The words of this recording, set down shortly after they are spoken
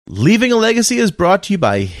Leaving a Legacy is brought to you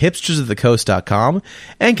by hipstersofthecoast.com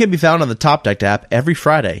and can be found on the Top Deck app every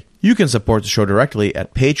Friday. You can support the show directly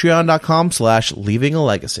at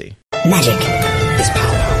patreon.com/leavingalegacy. Magic is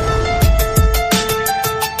power.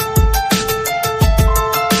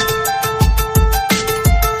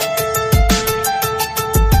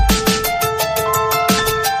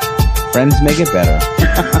 Friends make it better.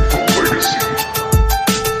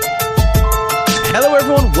 Hello,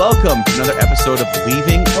 everyone. Welcome to another episode of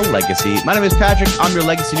Leaving a Legacy. My name is Patrick. I'm your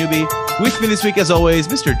Legacy newbie. With me this week, as always,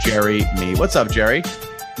 Mr. Jerry Me. What's up, Jerry?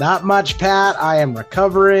 Not much, Pat. I am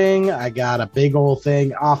recovering. I got a big old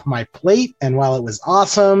thing off my plate. And while it was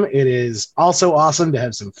awesome, it is also awesome to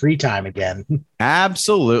have some free time again.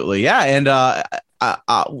 Absolutely. Yeah. And,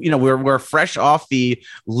 we're fresh off the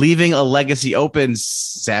Leaving a Legacy Open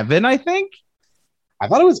 7, I think. I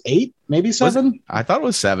thought it was 8, maybe 7. I thought it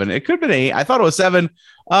was 7. It could have been 8. I thought it was 7,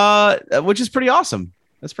 which is pretty awesome.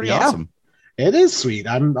 That's pretty awesome. It is sweet.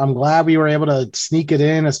 I'm glad we were able to sneak it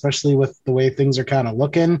in, especially with the way things are kind of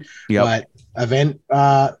looking. Yep. But event,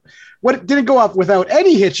 what didn't go up without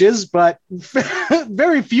any hitches, but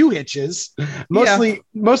very few hitches.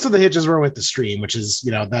 Most of the hitches were with the stream, which is,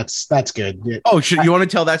 that's good. You want to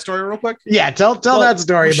tell that story real quick? Yeah, tell that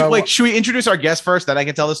story. Should we introduce our guest first? Then I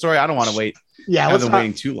can tell the story. I don't want to wait. Yeah, I've been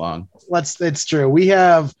waiting too long. It's true. We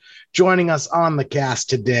have joining us on the cast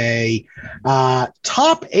today,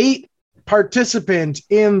 top 8 participant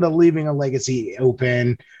in the Leaving a Legacy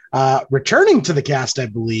Open, returning to the cast, I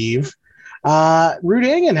believe. Rood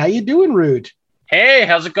Hangen, how you doing, Rood? Hey,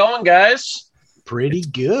 how's it going, guys? Pretty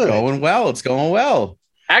good. It's going well.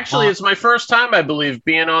 Actually, it's my first time, I believe,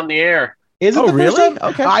 being on the air. Is it the really? First time?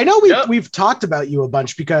 Okay. I know we've talked about you a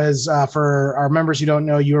bunch because for our members who don't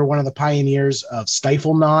know, you were one of the pioneers of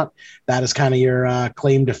Stifle Knot. That is kind of your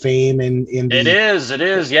claim to fame. It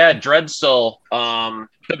is. Yeah, Dreadstill.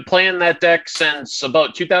 Been playing that deck since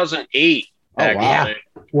about 2008. Oh, wow.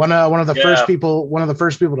 One of the first people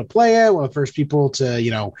to play it, one of the first people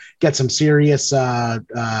to, get some serious,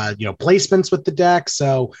 placements with the deck.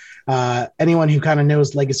 So anyone who kind of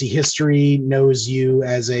knows Legacy history knows you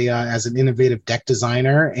as an innovative deck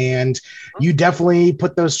designer, and you definitely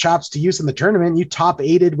put those chops to use in the tournament. You top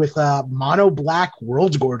 8'd with mono black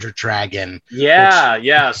World Gorger Dragon.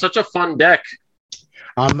 Yeah. Such a fun deck.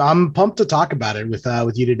 I'm pumped to talk about it with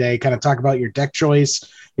you today. Kind of talk about your deck choice,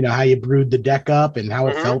 how you brewed the deck up and how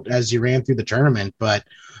it felt as you ran through the tournament. But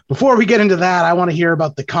before we get into that, I want to hear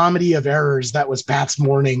about the comedy of errors that was Pat's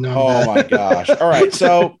morning. My gosh. All right.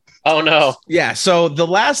 So, oh no. Yeah. So the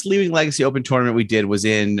last Leaving Legacy Open tournament we did was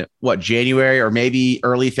in January or maybe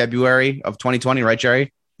early February of 2020, right,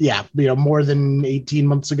 Jerry? Yeah. More than 18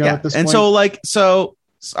 months ago at this point. And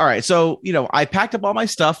all right. So, I packed up all my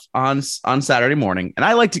stuff on Saturday morning,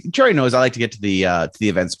 and Jerry knows I like to get to the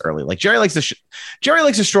events early. Like Jerry likes to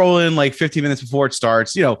stroll in like 15 minutes before it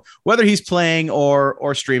starts, whether he's playing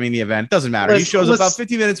or streaming the event, doesn't matter. He shows up about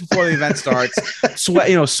 15 minutes before the event starts,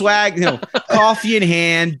 swag, coffee in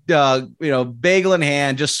hand, bagel in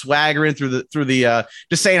hand, just swaggering through the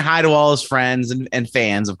just saying hi to all his friends and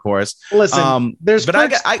fans, of course. Listen, there's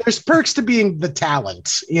perks to being the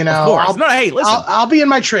talent, Of course. Listen. I'll be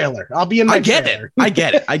in my trailer. I get it. I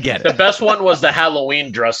get it. The best one was the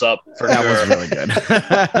Halloween dress up. That was really good.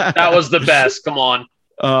 That was the best. Come on.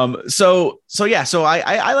 So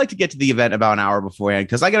I like to get to the event about an hour beforehand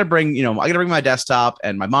because I got to bring my desktop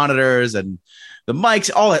and my monitors and the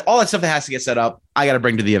mics, all that stuff that has to get set up. I got to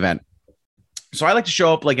bring to the event. So I like to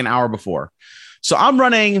show up like an hour before. So I'm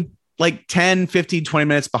running like 10, 15, 20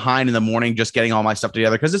 minutes behind in the morning, just getting all my stuff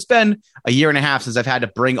together. Cause it's been a year and a half since I've had to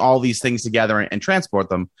bring all these things together and transport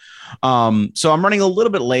them. So I'm running a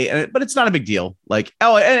little bit late, but it's not a big deal. Like,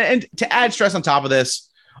 and to add stress on top of this,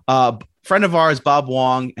 friend of ours, Bob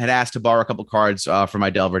Wong, had asked to borrow a couple cards for my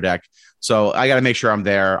Delver deck. So I got to make sure I'm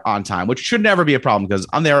there on time, which should never be a problem because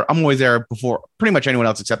I'm always there before pretty much anyone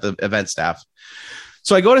else except the event staff.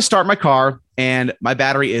 So I go to start my car and my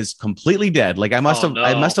battery is completely dead. Like I must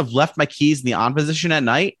have left my keys in the on position at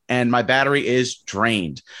night and my battery is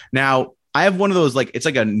drained. Now I have one of those, like, it's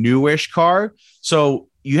like a newish car. So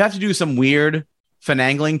you have to do some weird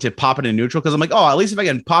finagling to pop it in neutral. Cause I'm like, at least if I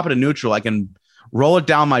can pop it in neutral, I can roll it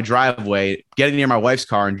down my driveway, get it near my wife's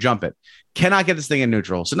car and jump it. Cannot get this thing in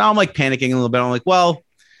neutral. So now I'm like panicking a little bit. I'm like, well,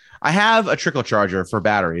 I have a trickle charger for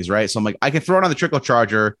batteries, right? So I'm like, I can throw it on the trickle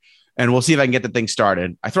charger and we'll see if I can get the thing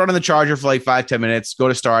started. I throw it on the charger for like 5-10 minutes, go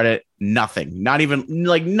to start it. Nothing, not even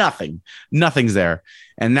like nothing's there.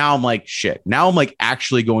 And now I'm like, shit, now I'm like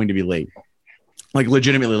actually going to be late, like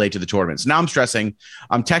legitimately late to the tournament. So now I'm stressing.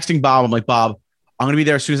 I'm texting Bob. I'm like, Bob, I'm going to be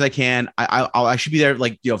there as soon as I can. I should be there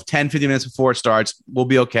like, 10, 15 minutes before it starts. We'll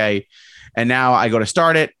be okay. And now I go to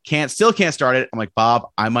start it. Still can't start it. I'm like, Bob,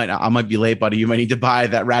 I might be late, buddy. You might need to buy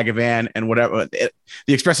that Ragavan and whatever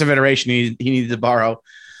the expressive iteration he needed to borrow.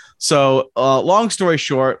 So long story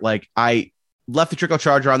short, like I left the trickle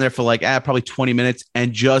charger on there for like probably 20 minutes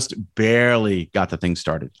and just barely got the thing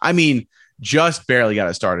started. I mean, just barely got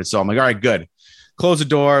it started. So I'm like, all right, good. Close the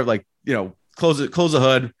door, like, close the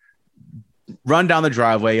hood, run down the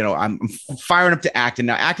driveway. I'm firing up to Acton.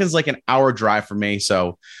 Now Acton's like an hour drive for me.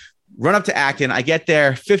 So run up to Acton. I get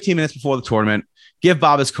there 15 minutes before the tournament, give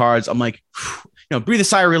Bob his cards. I'm like, breathe a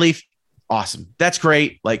sigh of relief. Awesome. That's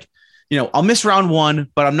great. Like, I'll miss round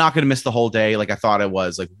 1, but I'm not going to miss the whole day. Like I thought it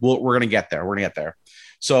was like, we're going to get there. We're going to get there.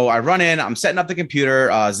 So I run in, I'm setting up the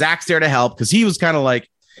computer. Zach's there to help. Cause he was kind of like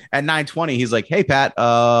at 9:20, he's like, hey Pat,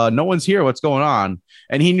 no one's here. What's going on?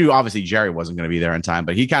 And he knew obviously Jerry wasn't going to be there in time,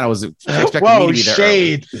 but he kind of was expecting me to be there.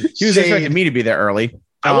 Shade. He was expecting me to be there early.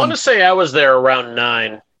 I want to say I was there around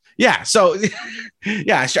 9. Yeah. So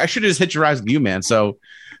yeah, I should have just hit your eyes with you, man. So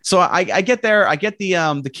I get there, I get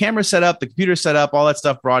the camera set up, the computer set up, all that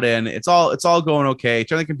stuff brought in. It's all going okay.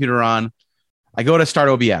 Turn the computer on. I go to start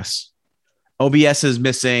OBS. OBS is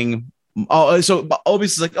missing. So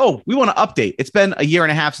OBS is like, oh, we want to update. It's been a year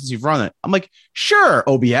and a half since you've run it. I'm like, sure,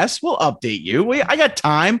 OBS, we'll update you. I got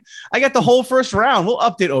time. I got the whole first round. We'll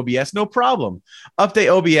update OBS, no problem. Update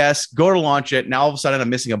OBS, go to launch it. Now all of a sudden I'm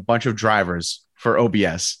missing a bunch of drivers for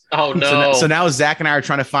OBS. Oh no. So now Zach and I are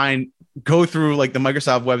trying to go through like the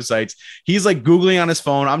Microsoft websites. He's like Googling on his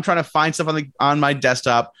phone. I'm trying to find stuff on my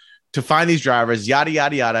desktop to find these drivers, yada,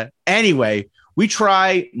 yada, yada. Anyway, we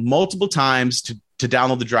try multiple times to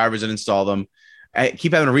download the drivers and install them. I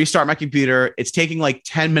keep having to restart my computer. It's taking like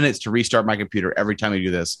 10 minutes to restart my computer every time we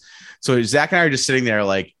do this. So Zach and I are just sitting there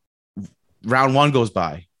like round 1 goes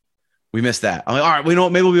by. We missed that. I'm like, all right, we know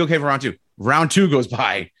maybe we'll be okay for round 2. Round 2 goes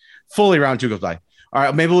by. Fully round 2 goes by. All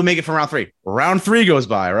right, maybe we'll make it for round 3. Round 3 goes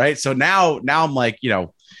by, right? So now I'm like,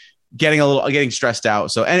 getting stressed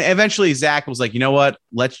out. So and eventually Zach was like, you know what?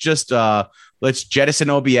 Let's jettison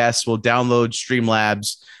OBS. We'll download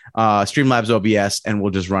Streamlabs OBS, and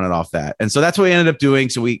we'll just run it off that. And so that's what we ended up doing.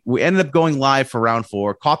 So we ended up going live for round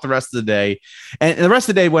 4, caught the rest of the day, and the rest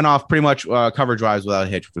of the day went off pretty much cover drives without a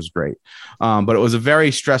hitch, which was great. But it was a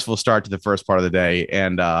very stressful start to the first part of the day,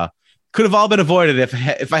 and could have all been avoided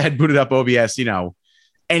if I had booted up OBS,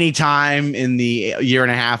 any time in the year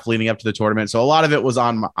and a half leading up to the tournament. So a lot of it was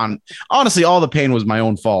on honestly, all the pain was my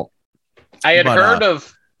own fault. I had heard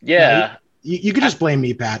of, yeah. You could just blame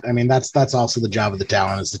me, Pat. I mean, that's also the job of the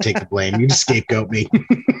talent, is to take the blame. You just scapegoat me.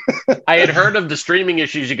 I had heard of the streaming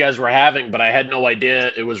issues you guys were having, but I had no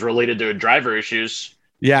idea it was related to driver issues.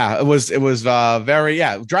 Yeah, it was very,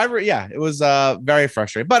 driver. Yeah, it was very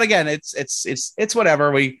frustrating. But again, it's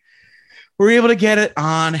whatever. We were able to get it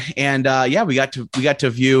on, and we got to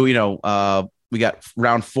view, we got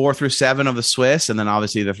round 4 through 7 of the Swiss, and then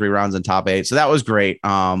obviously the 3 rounds in top 8. So that was great.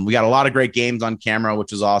 We got a lot of great games on camera,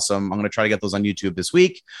 which is awesome. I'm going to try to get those on YouTube this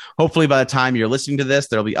week. Hopefully by the time you're listening to this,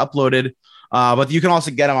 they'll be uploaded. But you can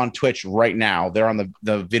also get them on Twitch right now. They're on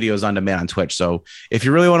the videos on demand on Twitch. So if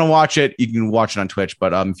you really want to watch it, you can watch it on Twitch.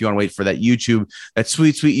 But if you want to wait for that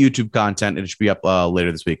sweet YouTube content, it should be up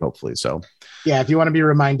later this week, hopefully. So yeah, if you want to be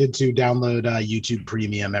reminded to download YouTube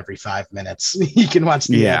Premium every 5 minutes, you can watch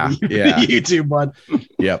the YouTube one.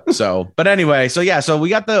 Yep. So, but anyway, so we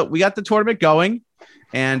got the tournament going,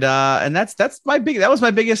 and that was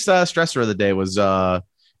my biggest stressor of the day was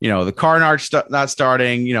the car not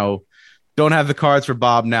starting. Don't have the cards for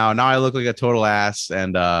Bob now. Now I look like a total ass,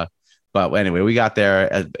 and but anyway, we got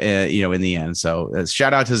there in the end. So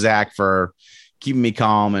shout out to Zach for keeping me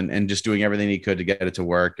calm and just doing everything he could to get it to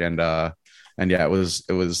work, and yeah,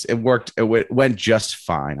 it worked. It went just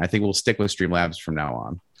fine. I think we'll stick with Streamlabs from now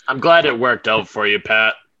on. I'm glad it worked out for you,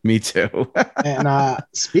 Pat. Me too. And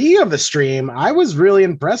speaking of the stream, I was really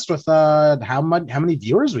impressed with how many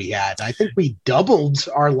viewers we had. I think we doubled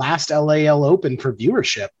our last LAL Open for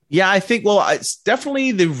viewership. Yeah, I think. Well, it's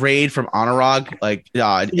definitely the raid from Honorog, in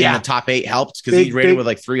the top 8 helped because he raided with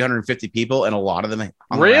like 350 people, and a lot of them.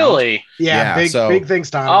 Really? Yeah, big things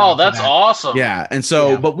to Honorog. Oh, that's awesome. Yeah, and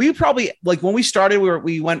so, but we probably when we started,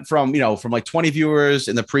 we went from from like 20 viewers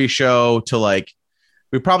in the pre-show to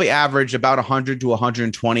we probably averaged about 100 to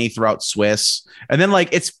 120 throughout Swiss. And then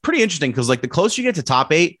it's pretty interesting because the closer you get to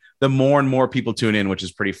top 8, the more and more people tune in, which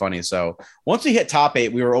is pretty funny. So once we hit top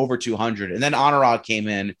 8, we were over 200, and then Anurag came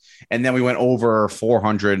in, and then we went over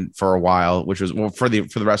 400 for a while, which was for the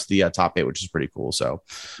rest of the top 8, which is pretty cool. So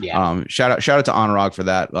shout out to Anurag for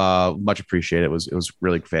that. Much appreciated. It was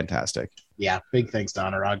really fantastic. Yeah, big thanks to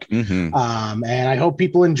Anurag. Mm-hmm. And I hope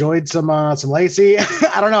people enjoyed some Lacey.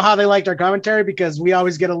 I don't know how they liked our commentary because we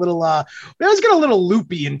always get a little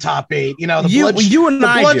loopy in top 8. You know, you and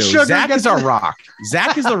I do. Zach gets... is our rock.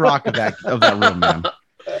 Zach is the rock of that room, man.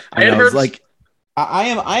 I heard like I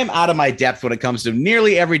am out of my depth when it comes to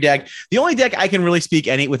nearly every deck. The only deck I can really speak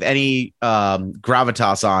with any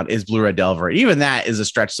gravitas on is Blue Red Delver. Even that is a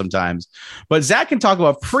stretch sometimes. But Zach can talk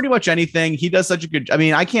about pretty much anything. He does such a good. I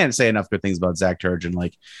mean, I can't say enough good things about Zach Turgeon.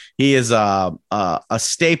 Like he is a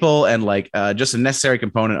staple and like just a necessary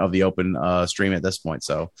component of the open stream at this point.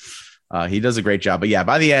 So he does a great job. But yeah,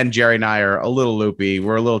 by the end, Jerry and I are a little loopy.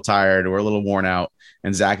 We're a little tired. We're a little worn out.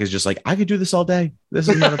 And Zach is just like, I could do this all day. This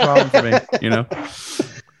is not a problem for me, you know?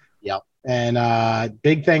 Yep. And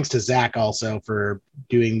big thanks to Zach also for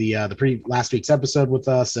doing the last week's episode with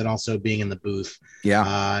us and also being in the booth.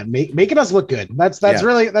 Yeah. Making us look good. That's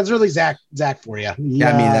really Zach for you.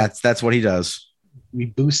 Yeah. I mean, that's what he does. We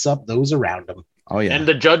boost up those around him. Oh yeah. And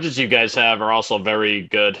the judges you guys have are also very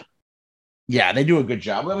good. Yeah, they do a good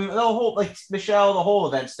job. I mean, the whole Michelle, the whole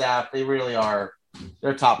event staff, they really are.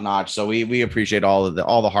 They're top notch. So we appreciate all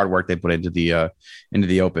the hard work they put into the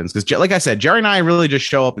opens. Because like I said, Jerry and I really just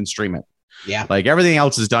show up and stream it. Yeah. Like everything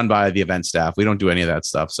else is done by the event staff. We don't do any of that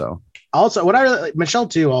stuff. So also what Michelle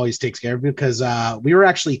too always takes care of because we were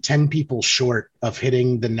actually 10 people short of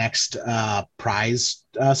hitting the next prize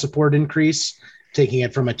support increase, taking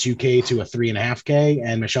it from a 2K to a 3.5K.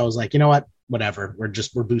 And Michelle was like, you know what? Whatever. We're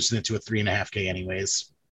boosting it to a 3.5K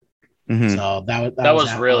anyways. Mm-hmm. So that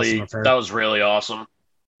was really awesome.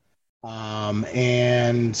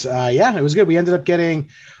 It was good. We ended up getting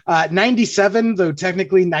 97, though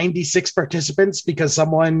technically 96 participants because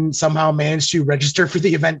someone somehow managed to register for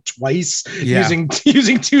the event twice using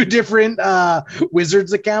two different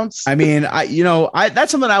Wizards accounts. I mean,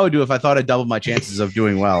 that's something I would do if I thought I doubled my chances of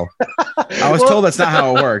doing well. I was told that's not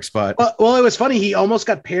how it works, but well, it was funny. He almost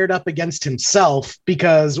got paired up against himself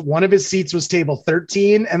because one of his seats was table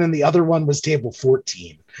 13 and then the other one was table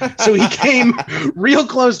 14. So he came real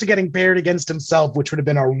close to getting paired against himself, which would have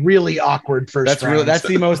been a really awkward first round.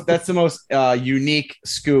 That's the most unique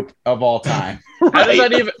scoop of all time.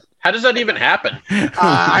 Right? How does that even happen?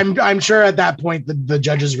 I'm sure at that point the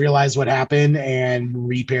judges realized what happened and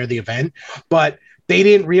repair the event, but they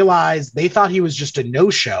didn't realize. They thought he was just a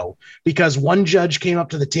no-show because one judge came up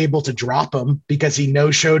to the table to drop him because he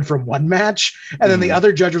no-showed from one match. And then the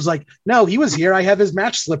other judge was like, no, he was here. I have his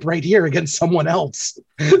match slip right here against someone else.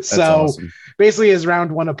 So awesome. Basically his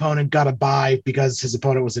round one opponent got a bye because his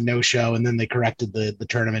opponent was a no-show. And then they corrected the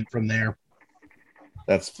tournament from there.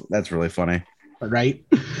 That's really funny. Right.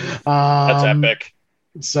 That's epic.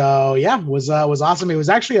 So yeah, was awesome. It was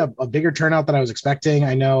actually a bigger turnout than I was expecting.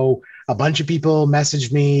 I know a bunch of people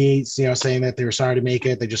messaged me, saying that they were sorry to make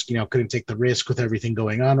it. They just, couldn't take the risk with everything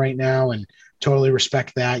going on right now, and totally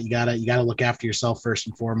respect that. You gotta look after yourself first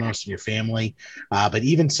and foremost and your family. But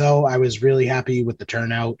even so, I was really happy with the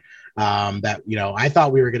turnout. That I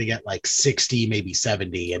thought we were going to get like 60, maybe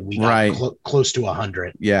 70, and we got close to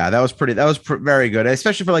 100. Yeah, that was very good,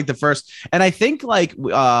 especially for like the first. And I think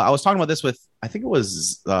I was talking about this with, I think it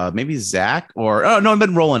was maybe Zach or it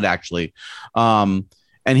been Roland actually.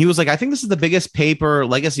 And he was like, I think this is the biggest paper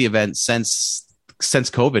legacy event since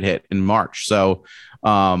COVID hit in March. So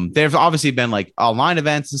there've obviously been like online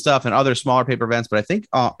events and stuff and other smaller paper events, but I think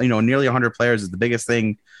nearly 100 players is the biggest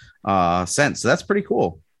thing since. So that's pretty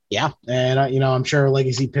cool. Yeah, and I'm sure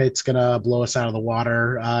Legacy Pit's gonna blow us out of the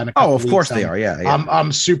water. In a couple of course they are. Yeah.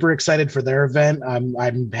 I'm super excited for their event.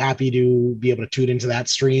 I'm happy to be able to tune into that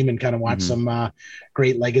stream and kind of watch some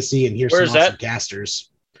great Legacy and hear some awesome casters.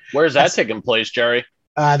 Where's that taking place, Jerry?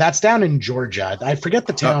 That's down in Georgia. I forget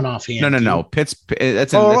the town offhand. No. It's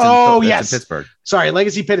in Pittsburgh. Sorry,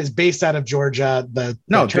 Legacy Pit is based out of Georgia.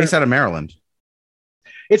 Based out of Maryland.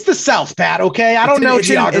 It's the South, Pat. Okay, I don't know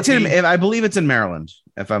geography. I believe it's in Maryland,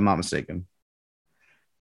 if I'm not mistaken.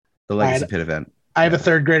 The Legacy Pit event. I have a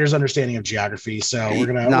third grader's understanding of geography, so we're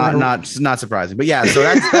gonna not surprising, but yeah. So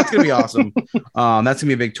that's gonna be awesome. That's gonna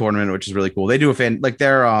be a big tournament, which is really cool. They do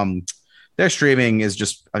their streaming is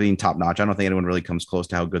just, top notch. I don't think anyone really comes close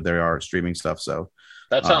to how good they are at streaming stuff. So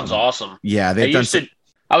that sounds awesome. Yeah,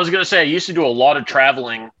 I was gonna say I used to do a lot of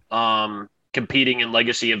traveling, competing in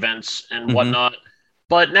Legacy events and whatnot.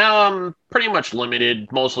 But now I'm pretty much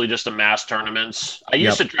limited, mostly just to mass tournaments. I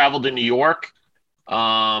used to travel to New York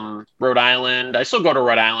Rhode Island. I still go to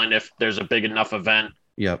Rhode Island if there's a big enough event.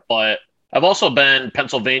 Yep. But I've also been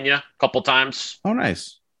Pennsylvania a couple times. Oh,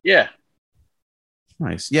 nice. Yeah.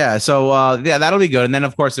 Nice. Yeah. So, yeah, that'll be good. And then,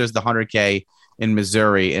 of course, there's the 100K in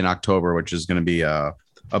Missouri in October, which is going to be a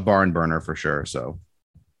barn burner for sure. So,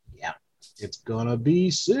 yeah, it's going to be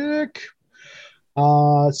sick.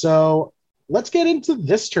 So let's get into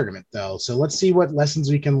this tournament, though. So let's see what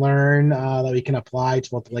lessons we can learn that we can apply to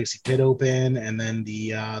both the Legacy Pit Open and then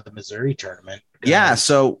the Missouri tournament. Yeah,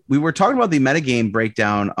 so we were talking about the metagame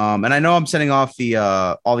breakdown, and I know I'm sending off the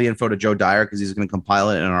all the info to Joe Dyer because he's going to compile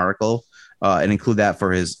it in an article and include that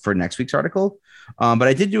for next week's article. But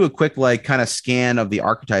I did do a quick kind of scan of the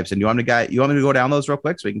archetypes, and you want me to go down those real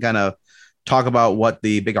quick so we can kind of talk about what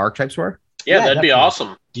the big archetypes were? Yeah, that'd definitely be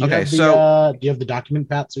awesome. Do you have do you have the document,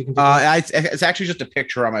 Pat, so we can? It's actually just a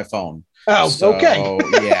picture on my phone. Oh, so, okay.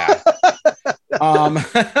 Yeah.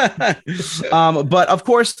 But of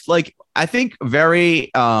course, I think very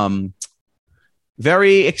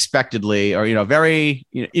expectedly, or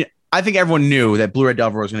I think everyone knew that Blue Red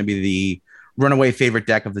Delver was going to be the runaway favorite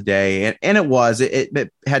deck of the day, and it was.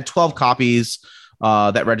 It had 12 copies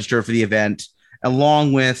that registered for the event,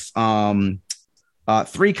 along with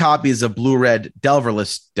 3 copies of Blue Red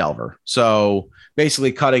Delverless Delver. So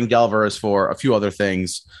basically, cutting Delvers for a few other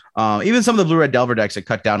things. Even some of the Blue Red Delver decks that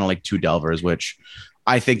cut down to 2 Delvers, which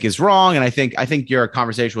I think is wrong. And I think your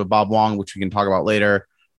conversation with Bob Wong, which we can talk about later,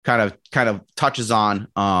 kind of touches on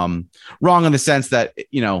wrong in the sense that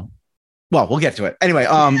well, we'll get to it anyway.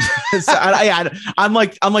 So I'm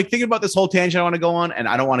thinking about this whole tangent I want to go on, and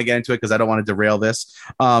I don't want to get into it because I don't want to derail this.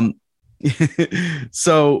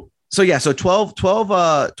 So 12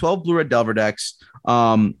 Blue Red Delver decks.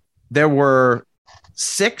 There were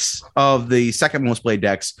 6 of the second most played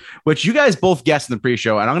decks, which you guys both guessed in the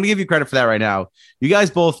pre-show, and I'm going to give you credit for that right now. You guys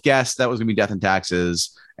both guessed that was going to be Death and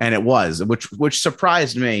Taxes, and it was, which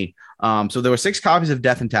surprised me. So there were 6 copies of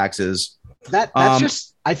Death and Taxes. That's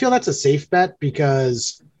just, I feel that's a safe bet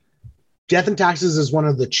because Death and Taxes is one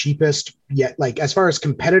of the cheapest yet, as far as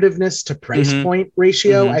competitiveness to price point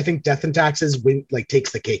ratio, I think Death and Taxes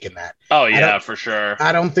takes the cake in that. Oh yeah, for sure.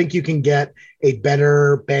 I don't think you can get a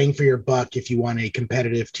better bang for your buck if you want a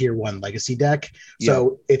competitive tier 1 legacy deck.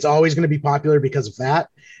 So it's always going to be popular because of that.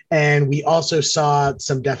 And we also saw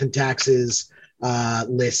some Death and Taxes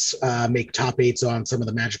lists make top 8s on some of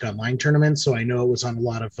the Magic Online tournaments. So I know it was on a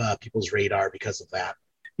lot of people's radar because of that.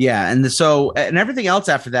 Yeah, and everything else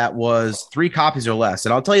after that was 3 copies or less.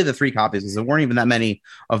 And I'll tell you the 3 copies because there weren't even that many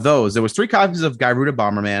of those. There was 3 copies of Gyruda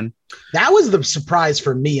Bomberman. That was the surprise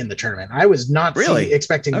for me in the tournament. I was not really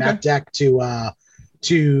expecting that deck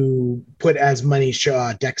to put as many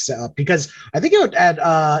decks up because I think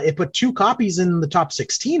it put 2 copies in the top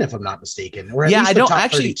 16, if I'm not mistaken. Or at least I the don't top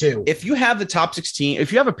actually. 32. If you have the top 16,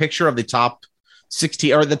 if you have a picture of the top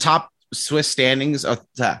 16 or the top Swiss standings,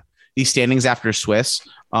 these standings after Swiss.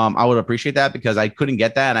 I would appreciate that because I couldn't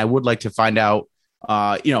get that. And I would like to find out,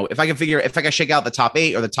 if I can shake out the top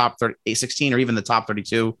 8 or the top 16 or even the top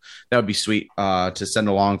 32, that would be sweet to send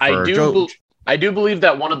along for Joe. I do believe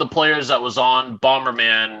that one of the players that was on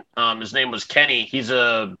Bomberman, his name was Kenny. He's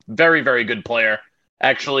a very, very good player.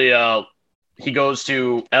 Actually, he goes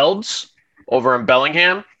to Elds over in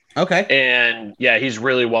Bellingham. Okay. And yeah, he's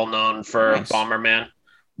really well known for Bomberman.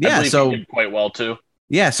 Yeah, so he did quite well too.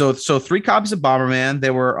 Yeah, so 3 copies of Bomberman.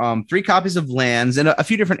 There were 3 copies of lands and a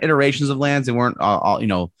few different iterations of lands. They weren't all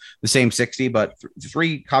the same 60, but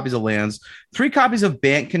 3 copies of lands, 3 copies of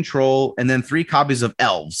Bant Control, and then 3 copies of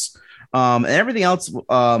Elves. And everything else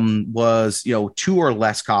was 2 or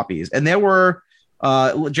less copies. And there were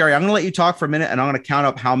Jerry, I'm going to let you talk for a minute, and I'm going to count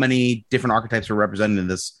up how many different archetypes were represented in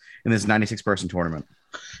this 96-person tournament.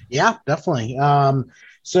 Yeah, definitely.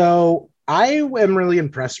 So I am really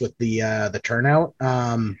impressed with the turnout.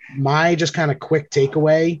 My just kind of quick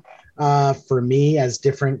takeaway for me, as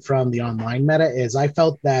different from the online meta, is I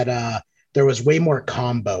felt that there was way more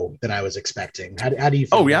combo than I was expecting. How do you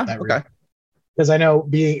feel about that, Rood? Okay. Because I know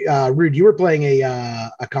being Rood, you were playing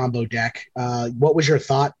a combo deck. What was your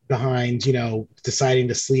thought behind deciding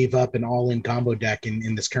to sleeve up an all-in combo deck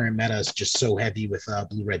in this current meta is just so heavy with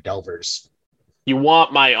Blue Red Delvers? You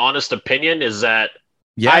want my honest opinion? Is that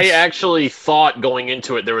yes. I actually thought going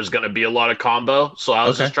into it there was going to be a lot of combo, so I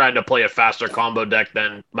was just trying to play a faster combo deck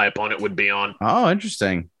than my opponent would be on. Oh,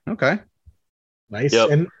 interesting. Okay, nice.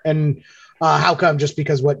 Yep. And how come? Just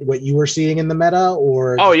because what you were seeing in the meta,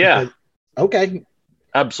 or? Oh yeah. Okay.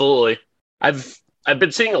 Absolutely. I've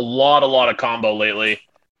been seeing a lot of combo lately,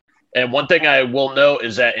 and one thing I will note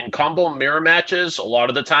is that in combo mirror matches, a lot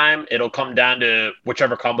of the time it'll come down to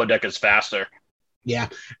whichever combo deck is faster. Yeah,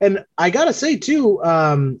 and I gotta say too,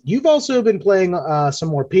 you've also been playing some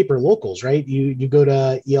more paper locals, right? You go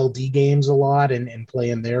to ELD games a lot and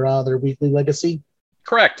play in their weekly legacy.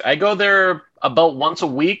 Correct. I go there about once a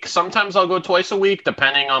week. Sometimes I'll go twice a week,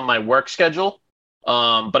 depending on my work schedule.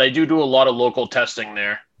 But I do a lot of local testing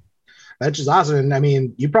there. That's just awesome. And I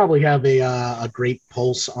mean, you probably have a great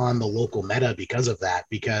pulse on the local meta because of that,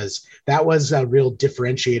 because that was a real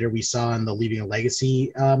differentiator we saw in the Leaving a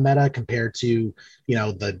Legacy meta compared to,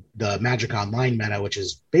 the Magic Online meta, which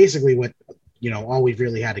is basically what, all we've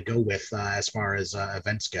really had to go with as far as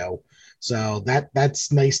events go. So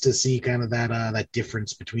that's nice to see kind of that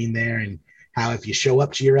difference between there, and how if you show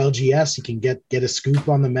up to your LGS, you can get a scoop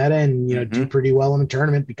on the meta and, do pretty well in the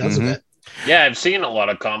tournament because of it. Yeah, I've seen a lot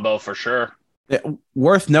of combo for sure.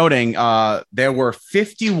 Worth noting, there were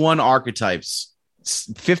 51 archetypes,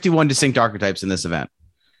 51 distinct archetypes in this event.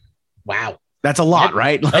 Wow. That's a lot,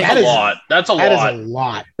 right? That's a lot. That's a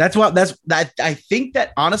lot. I think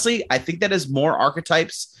that is more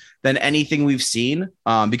archetypes than anything we've seen.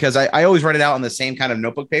 Because I always write it out on the same kind of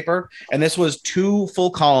notebook paper. And this was 2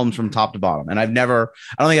 full columns from top to bottom. And I don't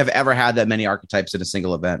think I've ever had that many archetypes in a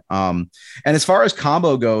single event. And as far as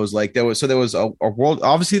combo goes, like there was a world,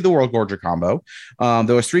 obviously the World Gorger combo.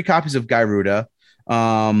 There was 3 copies of Gyruda.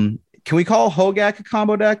 Can we call Hogak a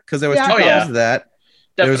combo deck? Because there was 2 copies of that.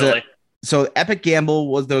 Definitely. So Epic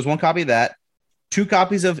Gamble there was 1 copy of that, 2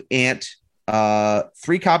 copies of Ant,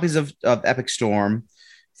 3 copies of Epic Storm,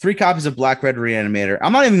 3 copies of Black Red Reanimator.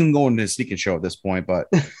 I'm not even going to Sneak and Show at this point, but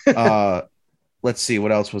let's see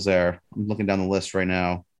what else was there. I'm looking down the list right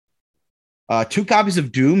now. 2 copies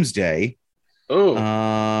of Doomsday. Ooh.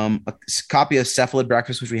 A copy of Cephalid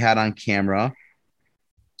Breakfast, which we had on camera.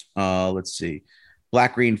 Let's see.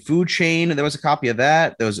 Black Green Food Chain. There was a copy of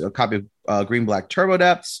that. There was a copy of Green Black Turbo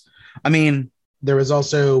Depths. I mean, there was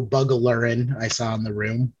also Bug-A-Lurin I saw in the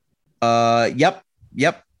room. Yep.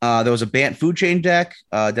 There was a Bant Food Chain deck.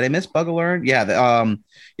 Did I miss Bug-A-Lurin?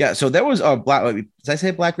 Yeah. So there was a did I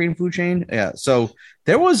say Black Green Food Chain? Yeah. So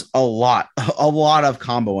there was a lot of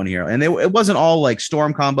combo in here, and it wasn't all like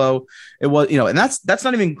Storm combo. It was, and that's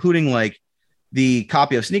not even including like the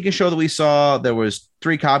copy of Sneak and Show that we saw. There was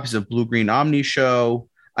 3 copies of Blue Green Omni Show.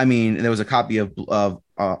 I mean, there was a copy of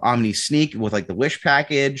Omni Sneak with like the Wish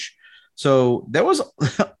package. So there was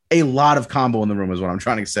a lot of combo in the room is what I'm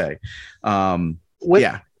trying to say.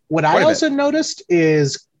 What I also noticed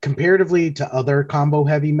is comparatively to other combo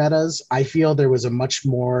heavy metas, I feel there was a much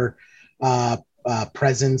more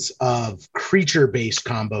presence of creature based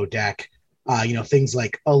combo deck. Things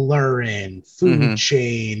like Allurin, Food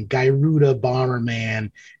Chain, Gyruda,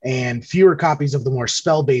 Bomberman, and fewer copies of the more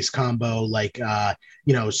spell based combo like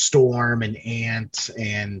Storm and Ant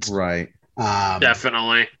and right.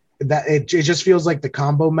 Definitely. That it just feels like the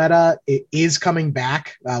combo meta is coming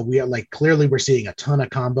back. We are clearly we're seeing a ton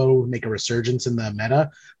of combo make a resurgence in the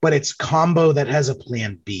meta, but it's combo that has a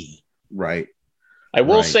plan B. Right. I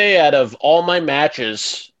will say, out of all my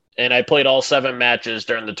matches, and I played all 7 matches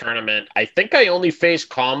during the tournament, I think I only faced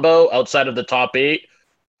combo outside of the top 8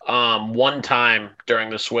 one time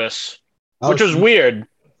during the Swiss, which was weird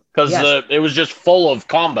because it was just full of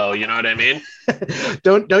combo. You know what I mean?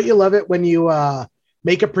 Don't you love it when you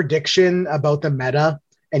make a prediction about the meta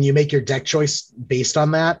and you make your deck choice based on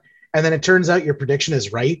that, and then it turns out your prediction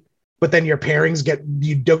is right, but then your pairings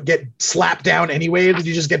you don't get slapped down anyway, and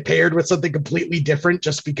you just get paired with something completely different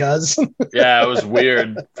just because. Yeah, it was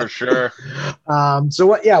weird for sure. So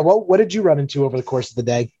what did you run into over the course of the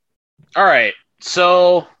day? All right,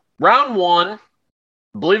 so round 1,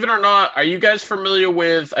 believe it or not, are you guys familiar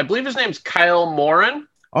with, I believe his name's Kyle Morin?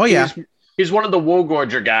 Oh yeah, he's one of the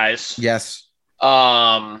Woolgorger guys. Yes.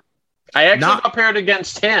 I actually got paired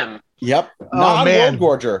against him. Yep. Not on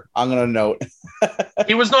World Gorger, I'm going to note.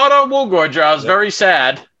 He was not on World Gorger. I was very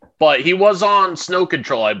sad, but he was on Snow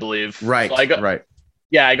Control, I believe. Right. So right.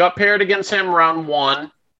 Yeah, I got paired against him round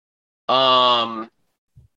 1. It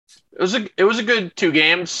was a good 2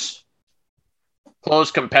 games. Close,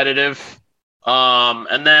 competitive.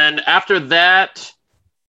 And then after that,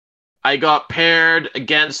 I got paired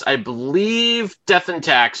against, I believe, Death and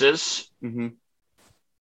Taxes. Mm-hmm.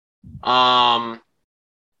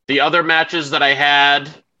 The other matches that I had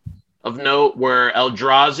of note were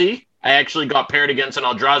Eldrazi. I actually got paired against an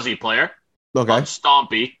Eldrazi player. Okay.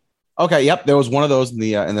 Stompy. Okay. Yep. There was one of those in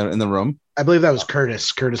the room. I believe that was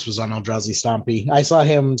Curtis. Curtis was on Eldrazi Stompy. I saw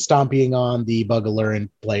him stomping on the Bug-A-Lurin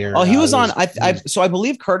player. Oh, he was on. So I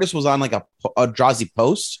believe Curtis was on like a Eldrazi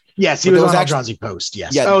post. Yes, he was on Eldrazi post.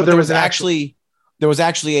 Yes. Yeah. Oh, there was actually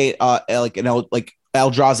a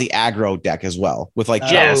Eldrazi aggro deck as well, with like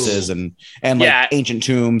chalices and like ancient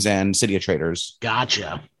tombs and City of Traders.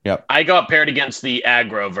 Gotcha. Yep. I got paired against the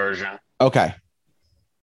aggro version. Okay.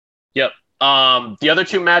 Yep. The other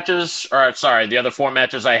the other 4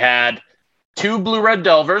 matches I had 2 blue-red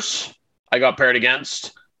Delvers I got paired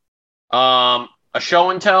against. A show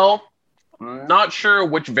and tell. I'm not sure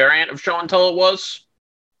which variant of show and tell it was.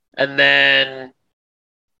 And then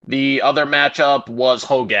the other matchup was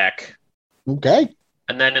Hogak. Okay.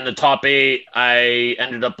 And then in the top 8, I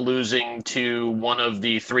ended up losing to one of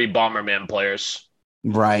the 3 Bomberman players.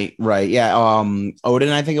 Right. Yeah. Odin,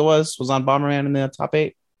 I think it was on Bomberman in the top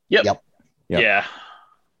 8. Yep. Yeah.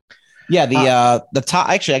 The top.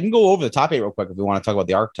 Actually, I can go over the top 8 real quick if we want to talk about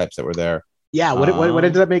the archetypes that were there. Yeah. What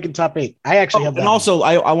ended up making top 8? I actually have that. And also,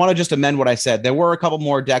 I want to just amend what I said. There were a couple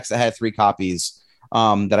more decks that had 3 copies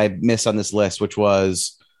that I missed on this list, which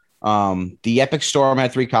was the Epic Storm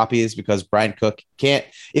had 3 copies because Brian Cook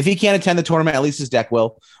if he can't attend the tournament, at least his deck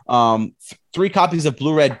will. 3 copies of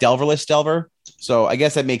Blue-Red Delverless Delver. So I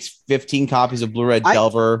guess that makes 15 copies of Blue-Red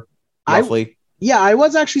Delver, roughly. I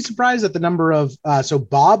was actually surprised at the number of. So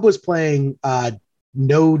Bob was playing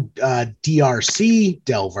no DRC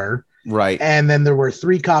Delver, right? And then there were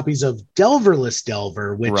 3 copies of Delverless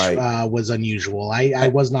Delver, which was unusual. I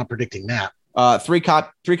was not predicting that. 3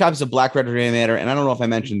 copies of Black Red Reanimator, and I don't know if I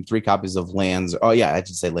mentioned 3 copies of lands. Oh yeah, I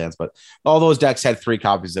should say lands, but all those decks had 3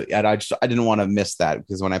 copies. And I didn't want to miss that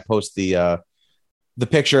because when I post the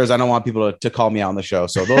pictures, I don't want people to call me out on the show.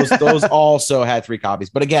 So those also had 3 copies.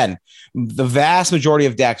 But again, the vast majority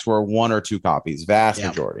of decks were 1 or 2 copies.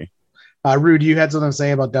 Majority. Rood, you had something to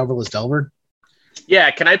say about Delverless Delver?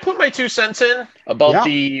 Yeah, can I put my 2 cents in about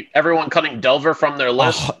everyone cutting Delver from their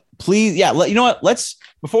list? Please, yeah. You know what?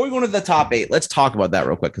 Before we go into the top 8, let's talk about that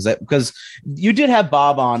real quick because you did have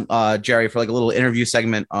Bob on, Jerry, for like a little interview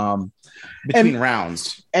segment between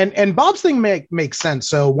rounds. And Bob's thing makes sense.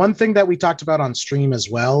 So one thing that we talked about on stream as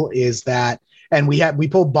well is that, and we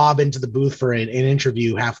pulled Bob into the booth for an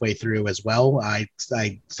interview halfway through as well. I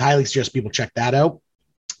highly suggest people check that out.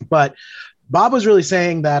 But Bob was really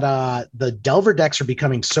saying that the Delver decks are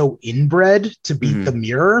becoming so inbred to beat the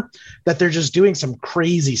mirror that they're just doing some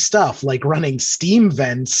crazy stuff like running steam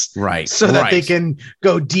vents, right? So that they can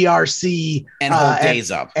go DRC and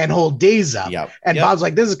hold days up. Yep. And Bob's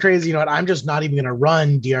like, this is crazy. You know what? I'm just not even going to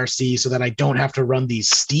run DRC so that I don't have to run these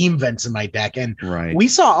steam vents in my deck. And we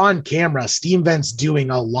saw on camera steam vents doing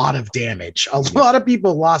a lot of damage. A lot of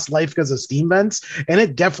people lost life because of steam vents, and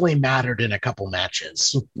it definitely mattered in a couple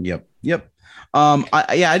matches. Yep.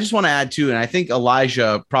 I just want to add too, and I think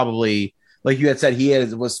Elijah probably, like you had said,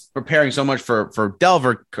 was preparing so much for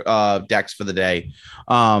Delver decks for the day.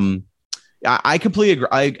 I completely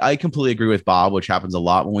agree. I completely agree with Bob, which happens a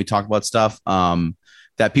lot when we talk about stuff.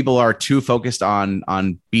 That people are too focused on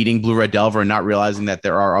beating Blue Red Delver and not realizing that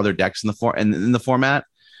there are other decks in the format.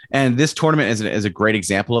 And this tournament is a great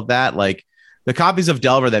example of that. Like the copies of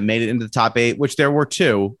Delver that made it into the top 8, which there were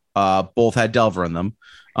 2, both had Delver in them.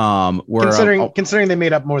 Considering they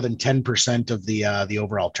made up more than 10% of the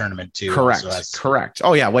overall tournament too. Correct.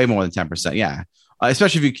 Oh yeah, way more than 10%. Yeah,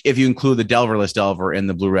 especially if you include the Delverless Delver in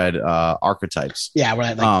the blue red archetypes. Yeah, we're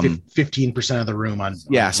at like 15% of the room on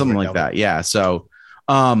something like that. Yeah, so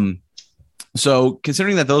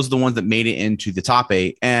considering that those are the ones that made it into the top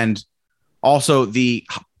 8, and also the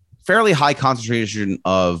fairly high concentration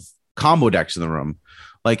of combo decks in the room,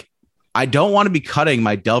 like. I don't want to be cutting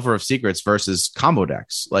my Delver of Secrets versus combo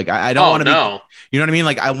decks. Like I don't want to be, you know what I mean?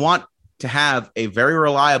 Like I want to have a very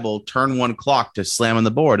reliable turn 1 clock to slam on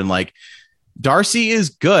the board. And like Darcy is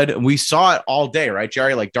good. We saw it all day, right,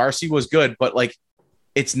 Jerry? Like Darcy was good, but like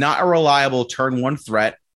it's not a reliable turn 1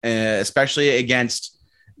 threat, especially against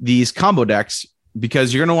these combo decks,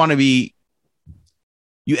 because you're going to want to be,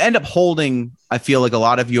 you end up holding, I feel like a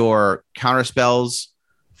lot of your counter spells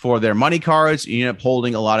for their money cards. You end up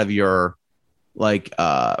holding a lot of your like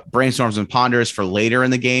brainstorms and ponders for later in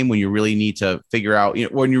the game when you really need to figure out,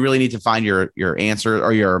 when you really need to find your answer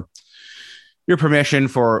or your permission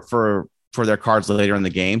for their cards later in the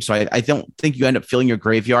game. So I don't think you end up filling your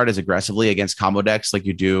graveyard as aggressively against combo decks like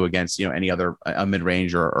you do against any other a mid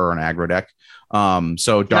range or an aggro deck.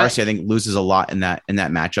 So Darcy I think loses a lot in that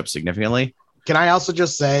matchup significantly. Can I also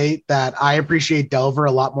just say that I appreciate Delver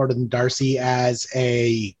a lot more than Darcy as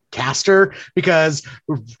a caster, because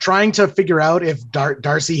trying to figure out if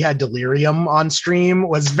Darcy had delirium on stream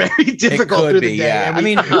was very difficult through the day. Yeah. And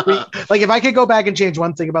we, like if I could go back and change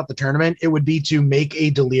one thing about the tournament, it would be to make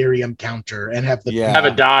a delirium counter and have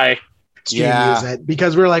a die. Use it,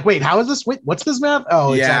 because we were like, wait, how is this? Wait, what's this map?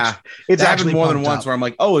 Oh, it's happened more than once where I'm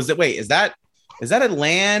like, oh, is that Is that a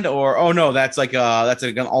land or oh no, that's like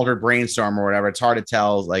an altered brainstorm or whatever. It's hard to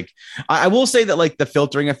tell. Like I will say that like the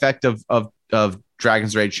filtering effect of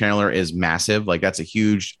Dragon's Rage Channeler is massive. Like that's a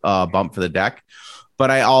huge bump for the deck. But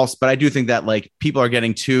I do think that like people are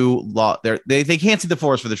getting they can't see the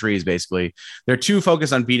forest for the trees. Basically, they're too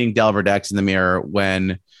focused on beating Delver decks in the mirror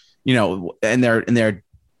when, and they're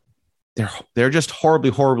just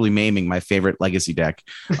horribly maiming my favorite legacy deck.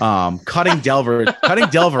 Cutting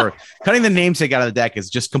the namesake out of the deck is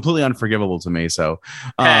just completely unforgivable to me. So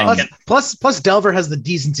plus Delver has the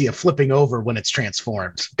decency of flipping over when it's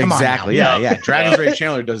transformed. Exactly. Yeah. Dragon's Rage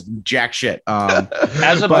Chandler does jack shit.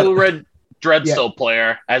 As a blue-red Dreadstone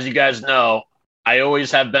player, as you guys know, I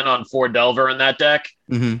always have been on 4 Delver in that deck.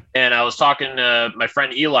 Mm-hmm. And I was talking to my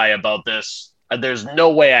friend Eli about this. There's no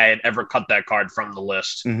way I had ever cut that card from the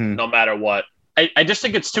list, no matter what. I just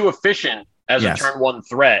think it's too efficient as a turn 1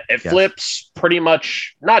 threat. It flips pretty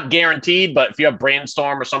much, not guaranteed, but if you have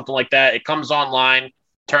Brainstorm or something like that, it comes online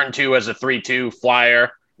turn 2 as a 3/2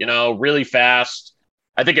 flyer, really fast.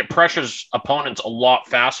 I think it pressures opponents a lot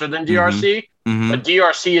faster than DRC, but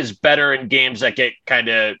DRC is better in games that get kind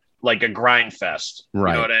of like a grind fest.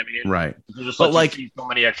 Right. You know what I mean? Right. You just let you see so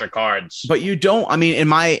many extra cards. But you don't, I mean, in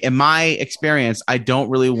my experience, I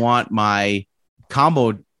don't really want my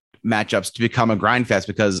combo matchups to become a grind fest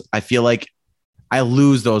because I feel like I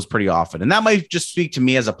lose those pretty often. And that might just speak to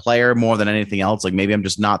me as a player more than anything else. Like maybe I'm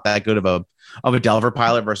just not that good of a Delver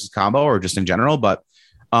pilot versus combo or just in general. But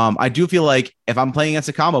I do feel like if I'm playing against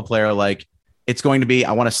a combo player, like it's going to be,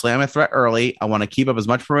 I want to slam a threat early. I want to keep up as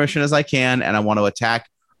much permission as I can. And I want to attack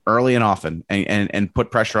early and often and put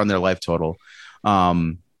pressure on their life total.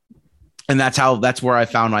 And that's where I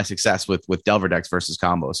found my success with Delver decks versus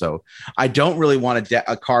combo. So I don't really want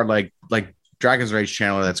a card like Dragon's Rage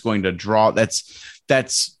Channeler that's going to draw.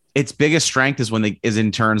 That's its biggest strength is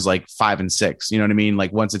in turns like 5 and 6. You know what I mean?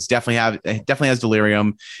 Like once it definitely has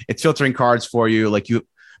Delirium. It's filtering cards for you. Like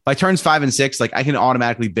by turns 5 and 6, like I can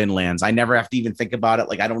automatically bin lands. I never have to even think about it.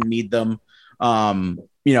 Like I don't need them.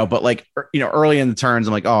 But like, early in the turns,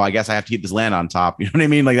 I'm like, oh, I guess I have to keep this land on top. You know what I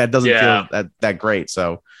mean? Like that doesn't feel that great.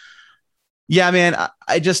 So yeah, man,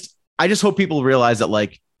 I just hope people realize that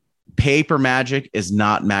like paper Magic is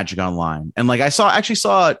not Magic Online. And like I actually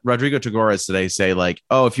saw Rodrigo Tagores today say like,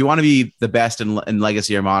 oh, if you want to be the best in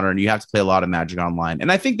Legacy or Modern, you have to play a lot of Magic Online.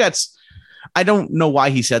 And I think I don't know why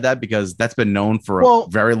he said that because that's been known for a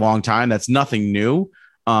very long time. That's nothing new.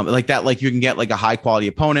 Like that, like you can get like a high quality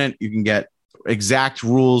opponent. You can get exact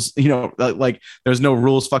rules, like there's no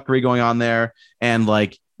rules fuckery going on there. And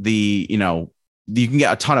like you can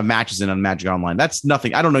get a ton of matches in on Magic Online. That's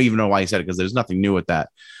nothing. I don't even know why he said it because there's nothing new with that.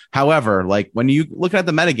 However, like when you look at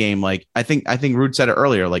the metagame, like I think Rood said it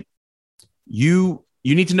earlier, like you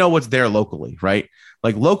need to know what's there locally, right?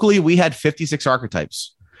 Like locally, we had 56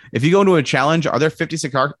 archetypes. If you go into a challenge, are there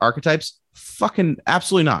 56 archetypes? Fucking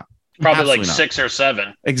absolutely not. Probably absolutely like not. 6 or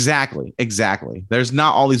 7. Exactly. There's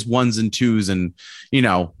not all these 1s and 2s, and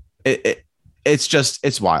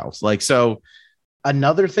it's wild. Like so.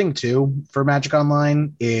 Another thing too for Magic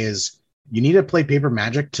Online is you need to play paper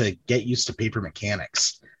Magic to get used to paper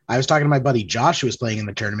mechanics. I was talking to my buddy Josh who was playing in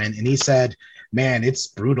the tournament, and he said, "Man, it's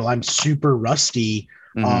brutal. I'm super rusty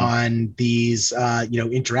on these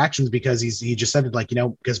interactions because he just said it like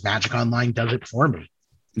because Magic Online does it for me."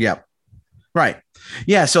 Yeah. Right.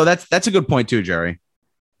 Yeah. So that's a good point too, Jerry.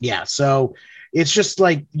 Yeah. So it's just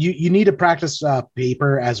like you need to practice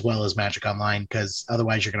paper as well as Magic Online because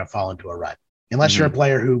otherwise you're going to fall into a rut. Unless you're a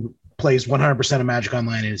player who plays 100% of Magic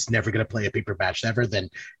Online and is never going to play a paper match ever, then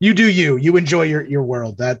you do you enjoy your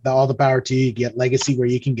world. All the power to you. You get Legacy where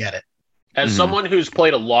you can get it. As someone who's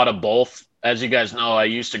played a lot of both, as you guys know, I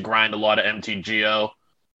used to grind a lot of MTGO,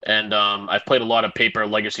 and I've played a lot of paper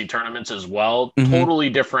Legacy tournaments as well. Totally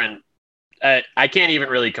different. I can't even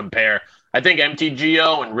really compare. I think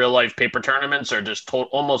MTGO and real life paper tournaments are just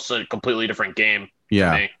almost a completely different game.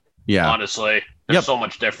 Yeah. To me, yeah. Honestly, they're so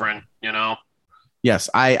much different,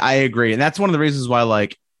 Yes, I agree. And that's one of the reasons why,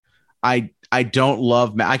 like, I don't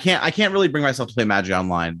love, I can't really bring myself to play Magic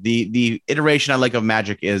Online. The iteration I like of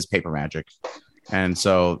Magic is paper Magic. And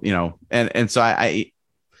so, and so I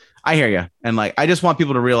hear you. And like, I just want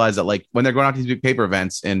people to realize that like when they're going out to these big paper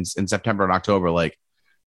events in September and October, like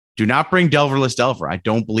do not bring Delverless Delver. I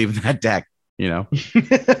don't believe in that deck.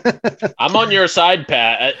 I'm on your side,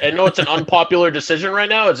 Pat. I know it's an unpopular decision right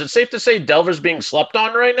now. Is it safe to say Delver's being slept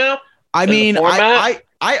on right now? I mean, I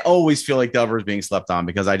always feel like Delver is being slept on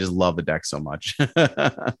because I just love the deck so much.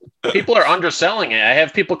 People are underselling it. I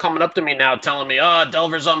have people coming up to me now telling me, "Oh,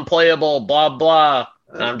 Delver's unplayable." Blah blah.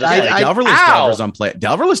 I'm just like,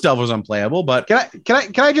 Delverless Delver's unplayable, but can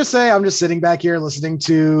I just say I'm just sitting back here listening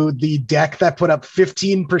to the deck that put up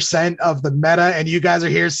 15% of the meta, and you guys are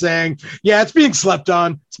here saying, yeah, it's being slept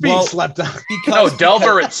on. It's being slept on.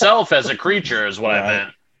 Delver itself as a creature is what I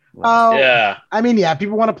meant. Oh, yeah. I mean, yeah,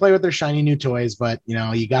 people want to play with their shiny new toys, but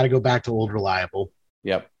you got to go back to old reliable.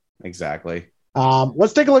 Yep, exactly.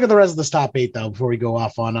 Let's take a look at the rest of this top 8 though before we go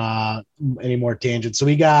off on any more tangents. So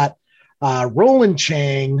we got Roland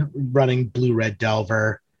Chang running Blue Red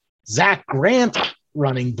Delver, Zach Grant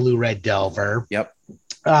running Blue Red Delver. Yep.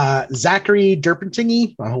 Zachary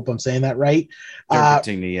Derpentingy, I hope I'm saying that right.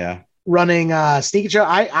 Derpentingy, yeah. Running Sneaky Joe.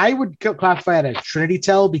 I would classify it as Trinity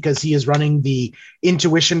Tell because he is running the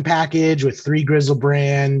Intuition package with 3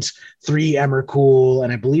 Grizzlebrand, 3 Emrakul,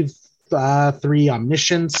 and I believe 3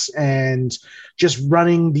 Omniscience, and just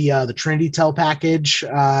running the Trinity Tell package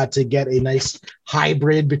to get a nice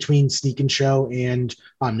hybrid between Sneak and Show and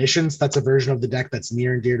Omniscience. That's a version of the deck that's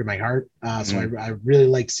near and dear to my heart. So I really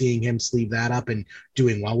like seeing him sleeve that up and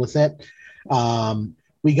doing well with it.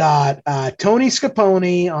 We got Tony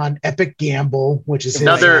Scapone on Epic Gamble, which is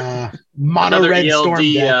another mono red ELD,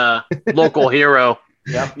 storm deck. Local hero.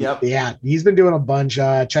 Yep. Yeah, he's been doing a bunch.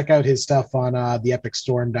 Check out his stuff on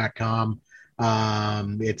theepicstorm.com.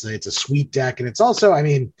 It's a sweet deck, and it's also, I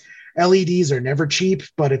mean, LEDs are never cheap,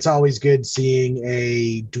 but it's always good seeing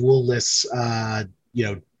a duelless,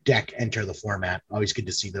 deck enter the format. Always good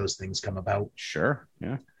to see those things come about. Sure,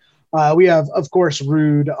 yeah. We have, of course,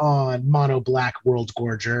 Rood on Mono Black World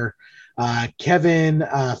Gorger, Kevin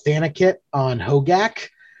Thanakit on Hogak,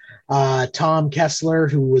 Tom Kessler,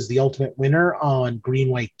 who was the ultimate winner on Green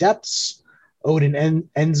White Depths, Odin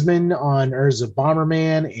Ensman on Urza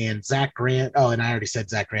Bomberman, and Zach Grant. Oh, and I already said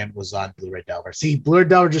Zach Grant was on Blue Red Delver. See, Blue Red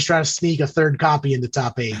Delver just trying to sneak a third copy in the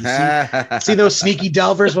top 8. You see those sneaky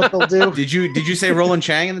Delvers, what they'll do? Did you say Roland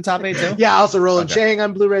Chang in the top 8 too? Yeah, also Roland Chang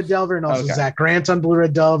on Blue Red Delver, and also Zach Grant on Blue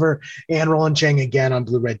Red Delver, and Roland Chang again on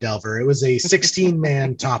Blue Red Delver. It was a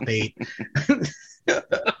 16-man top 8.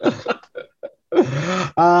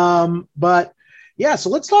 But yeah,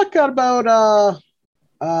 so let's talk about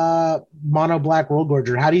Mono Black World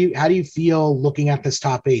Gorger. How do you feel looking at this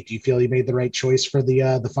top 8? Do you feel you made the right choice for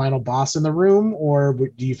the final boss in the room, or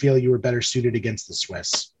do you feel you were better suited against the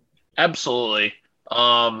Swiss? Absolutely.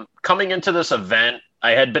 Coming into this event,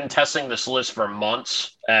 I had been testing this list for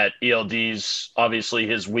months at ELD's, obviously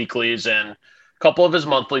his weeklies and a couple of his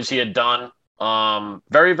monthlies he had done.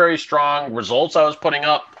 Very, very strong results I was putting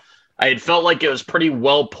up. I had felt like it was pretty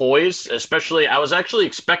well poised, especially I was actually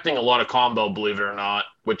expecting a lot of combo, believe it or not,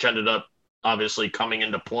 which ended up obviously coming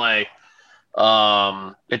into play.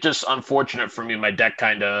 It just unfortunate for me. My deck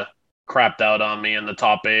kind of crapped out on me in the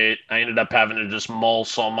top 8. I ended up having to just mull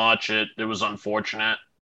so much. It was unfortunate.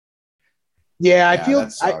 Yeah, I feel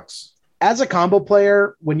that sucks. As a combo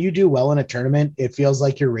player, when you do well in a tournament, it feels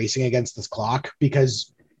like you're racing against this clock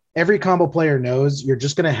because every combo player knows you're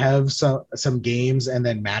just going to have some games and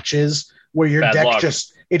then matches where your Bad deck luck.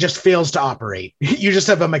 just fails to operate. You just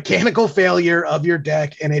have a mechanical failure of your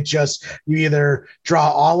deck, and you either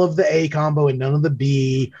draw all of the A combo and none of the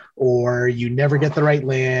B, or you never get the right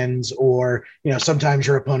lands, or sometimes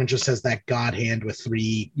your opponent just has that god hand with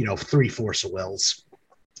three Force of Wills.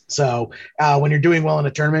 So when you're doing well in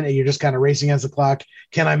a tournament and you're just kind of racing against the clock,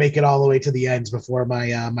 can I make it all the way to the ends before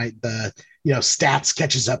the stats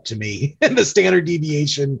catches up to me and the standard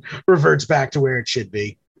deviation reverts back to where it should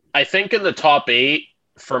be? I think in the top 8,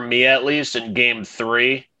 for me at least, in game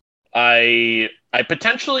 3, I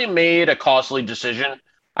potentially made a costly decision.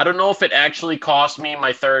 I don't know if it actually cost me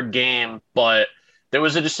my third game, but there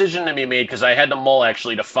was a decision to be made because I had to mull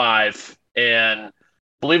actually to 5. And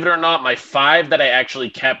believe it or not, my 5 that I actually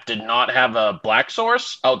kept did not have a black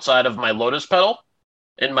source outside of my Lotus Petal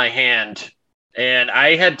in my hand. And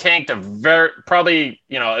I had tanked it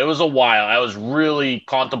was a while. I was really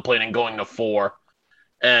contemplating going to 4.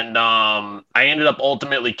 And I ended up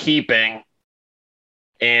ultimately keeping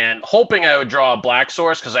and hoping I would draw a black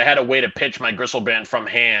source because I had a way to pitch my Grizzlebrand from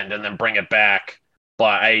hand and then bring it back.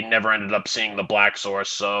 But I never ended up seeing the black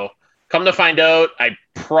source. So come to find out, I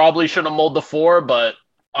probably should have mulled the 4, but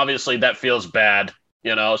obviously that feels bad,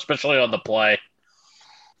 especially on the play.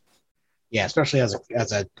 Yeah, especially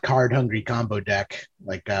as a card-hungry combo deck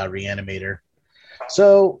like Reanimator.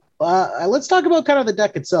 So let's talk about kind of the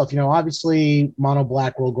deck itself. Obviously, Mono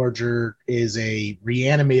Black World Gorger is a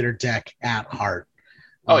Reanimator deck at heart.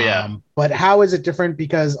 Oh, yeah. But how is it different?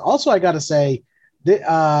 Because also I got to say,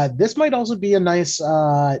 this might also be a nice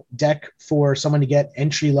deck for someone to get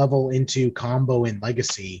entry level into combo and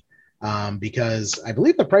legacy because I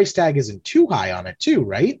believe the price tag isn't too high on it too,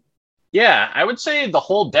 right? Yeah, I would say the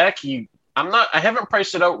whole deck. I haven't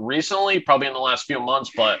priced it out recently, probably in the last few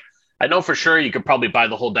months, but I know for sure you could probably buy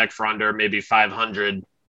the whole deck for under maybe 500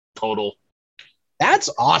 total. That's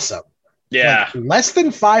awesome. Yeah. Like less than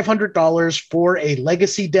 $500 for a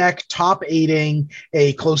legacy deck, top aiding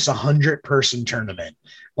a close to 100-person tournament.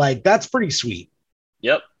 Like that's pretty sweet.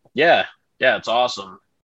 Yep. Yeah. Yeah. It's awesome.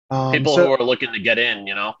 People who are looking to get in,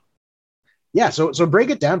 Yeah, so break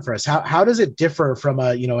it down for us. How does it differ from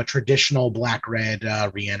a traditional black red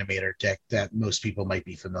reanimator deck that most people might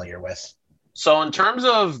be familiar with? So in terms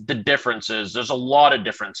of the differences, there's a lot of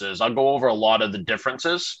differences. I'll go over a lot of the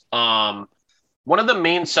differences. One of the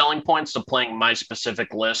main selling points to playing my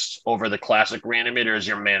specific list over the classic reanimator is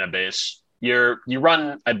your mana base. You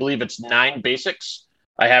run, I believe it's 9 basics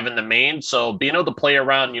I have in the main. So being able to play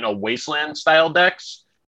around, wasteland style decks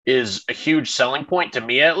is a huge selling point to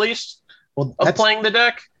me, at least, of playing the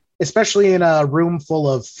deck. Especially in a room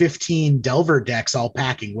full of 15 Delver decks all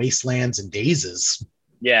packing wastelands and dazes.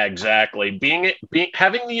 Yeah, exactly.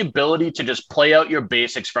 Having the ability to just play out your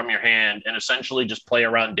basics from your hand and essentially just play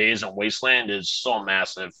around Daze and Wasteland is so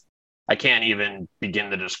massive. I can't even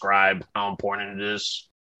begin to describe how important it is.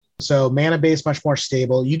 So mana base much more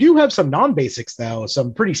stable. You do have some non-basics though,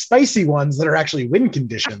 some pretty spicy ones that are actually win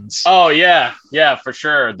conditions. Oh yeah, for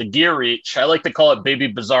sure. The Gear Reach. I like to call it Baby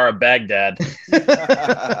Bazaar Baghdad.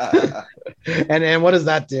 And what does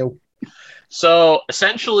that do? So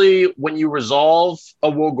essentially, when you resolve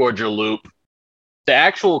a Woolgorger loop, the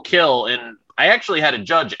actual kill, and I actually had a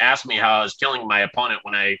judge ask me how I was killing my opponent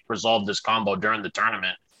when I resolved this combo during the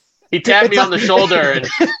tournament. He tapped me on the shoulder, and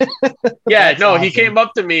awesome. He came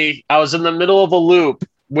up to me. I was in the middle of a loop,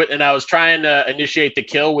 and I was trying to initiate the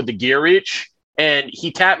kill with the Gear Reach, and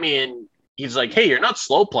he tapped me, and he's like, "Hey, you're not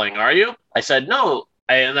slow playing, are you?" I said, "No."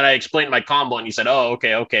 And then I explained my combo, and he said, "Oh,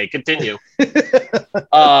 okay, continue."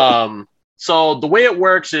 So the way it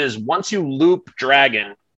works is once you loop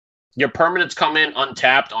Dragon, your permanents come in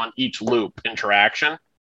untapped on each loop interaction.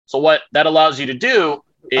 So what that allows you to do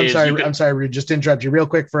is... I'm sorry, Rood, just to interrupt you real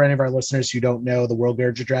quick for any of our listeners who don't know, the World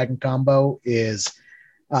Gorger Dragon combo is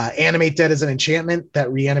Animate Dead is an enchantment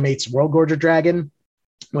that reanimates World Gorger Dragon.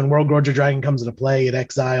 When World Gorger Dragon comes into play, it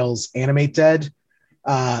exiles Animate Dead.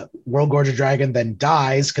 World Gorger Dragon then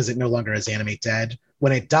dies because it no longer has Animate Dead.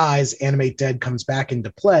 When it dies, Animate Dead comes back into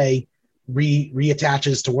play,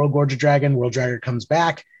 reattaches to World Gorger Dragon, World Dragon comes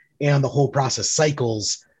back, and the whole process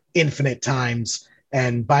cycles infinite times.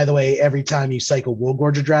 And by the way, every time you cycle World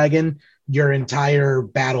Gorger Dragon, your entire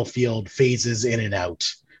battlefield phases in and out.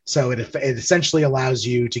 So it essentially allows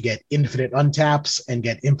you to get infinite untaps and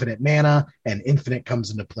get infinite mana, and infinite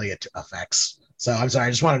comes into play effects. So I'm sorry,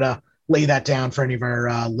 I just wanted to lay that down for any of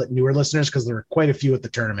our newer listeners because there were quite a few at the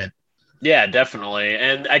tournament. Yeah, definitely.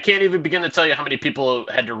 And I can't even begin to tell you how many people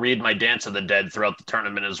had to read my Dance of the Dead throughout the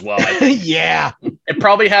tournament as well. Yeah. It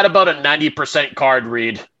probably had about a 90% card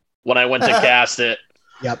read when I went to cast it.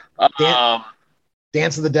 Yep.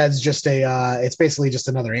 Dance of the Dead's just it's basically just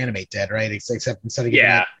another Animate Dead, right? Except instead of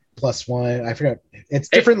getting +1, I forgot. It's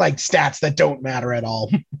different stats that don't matter at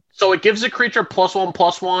all. So it gives the creature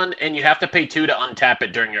 +1/+1, and you have to pay 2 to untap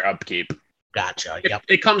it during your upkeep. Gotcha. Yep.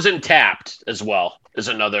 It comes in tapped as well, is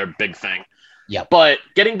another big thing. Yep. But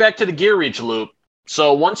getting back to the Gear Reach loop,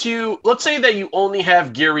 so let's say that you only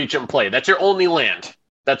have Gear Reach in play. That's your only land.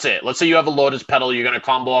 That's it. Let's say you have a Lotus Petal. You're going to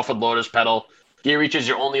combo off with Lotus Petal. Gear Reach is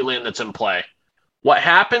your only land that's in play. What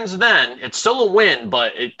happens then, it's still a win,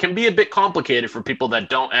 but it can be a bit complicated for people that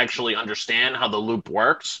don't actually understand how the loop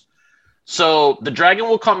works. So the dragon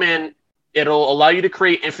will come in. It'll allow you to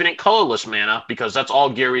create infinite colorless mana because that's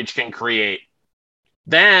all Gear Reach can create.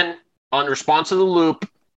 Then, on response to the loop,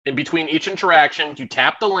 in between each interaction, you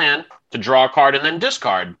tap the land to draw a card and then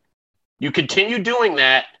discard. You continue doing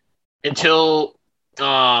that until...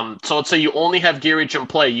 so let's say you only have Gear Reach in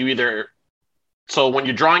play. So when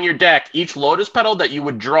you're drawing your deck, each Lotus Petal that you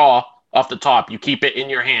would draw off the top, you keep it in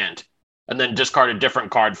your hand and then discard a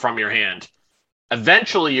different card from your hand.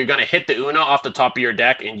 Eventually, you're going to hit the Una off the top of your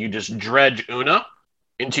deck, and you just dredge Una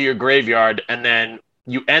into your graveyard, and then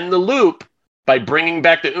you end the loop by bringing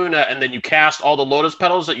back the Una, and then you cast all the Lotus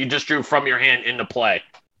Petals that you just drew from your hand into play.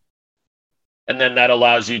 And then that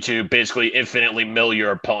allows you to basically infinitely mill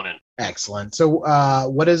your opponent. Excellent. So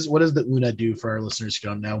what does the Una do for our listeners who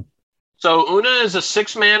don't know? So Una is a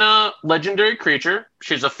 6-mana legendary creature.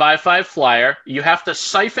 She's a 5/5 flyer. You have to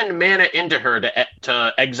siphon mana into her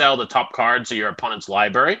to exile the top cards of your opponent's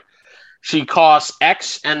library. She costs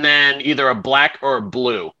X and then either a black or a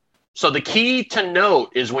blue. So the key to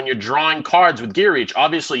note is when you're drawing cards with Gear Reach,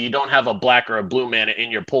 obviously you don't have a black or a blue mana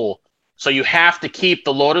in your pool. So you have to keep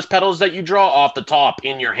the Lotus Petals that you draw off the top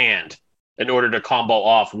in your hand. in order to combo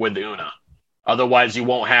off with Una. Otherwise, you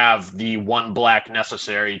won't have the 1 black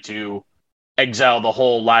necessary to exile the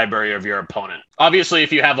whole library of your opponent. Obviously,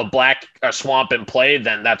 if you have a swamp in play,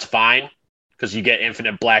 then that's fine because you get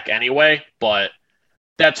infinite black anyway. But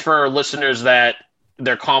that's for listeners that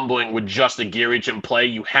they're comboing with just a Gear Reach in play.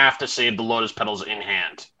 You have to save the Lotus Petals in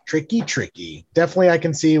hand. Tricky. Definitely, I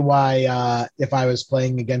can see why if I was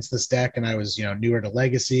playing against this deck and I was, newer to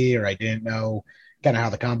Legacy or I didn't know kind of how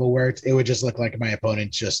the combo worked, it would just look like my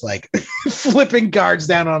opponent just like flipping cards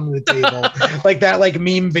down on the table, like that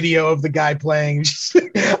meme video of the guy playing.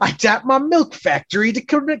 I tap my milk factory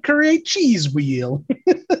to create cheese wheel.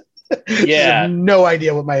 Yeah, no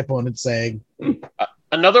idea what my opponent's saying.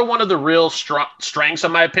 Another one of the real strengths,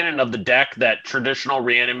 in my opinion, of the deck that traditional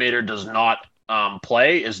Reanimator does not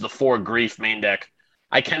play is the 4 Grief main deck.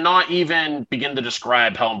 I cannot even begin to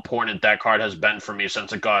describe how important that card has been for me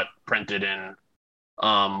since it got printed in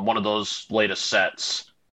one of those latest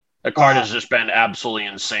sets. The card has just been absolutely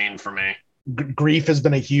insane for me. Grief has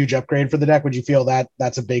been a huge upgrade for the deck. Would you feel that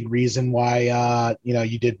that's a big reason why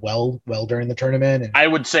you did well during the tournament? I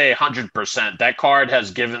would say 100%. That card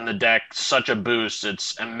has given the deck such a boost.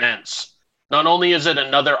 It's immense. Not only is it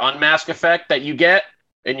another unmask effect that you get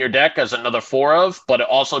in your deck as another 4 of, but it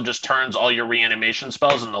also just turns all your reanimation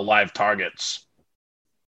spells into live targets.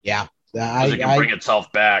 Yeah, because it can bring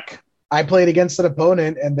itself back. I played against an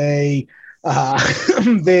opponent and they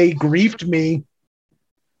they griefed me,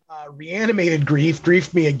 reanimated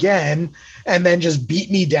griefed me again, and then just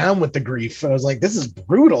beat me down with the grief. I was like, this is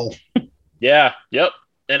brutal. Yeah, yep.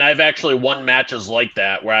 And I've actually won matches like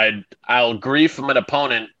that where I'll grief an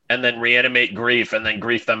opponent and then reanimate grief and then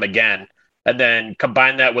grief them again. And then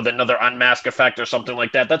combine that with another unmask effect or something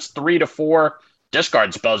like that. That's 3 to 4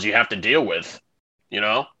 discard spells you have to deal with.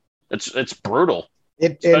 It's brutal.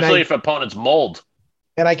 Especially if opponents mold.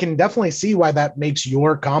 And I can definitely see why that makes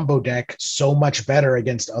your combo deck so much better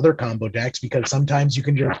against other combo decks, because sometimes you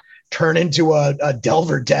can just turn into a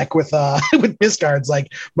Delver deck with with discards.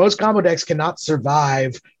 Like most combo decks cannot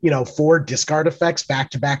survive, 4 discard effects back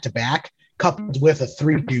to back to back, coupled with a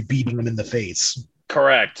 3-2 beating them in the face.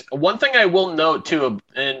 Correct. One thing I will note too,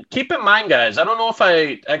 and keep in mind, guys, I don't know if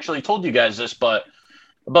I actually told you guys this, but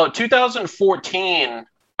about 2014,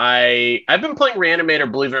 I've been playing Reanimator,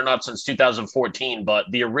 believe it or not, since 2014, but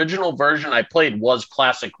the original version I played was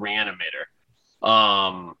Classic Reanimator.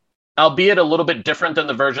 Albeit a little bit different than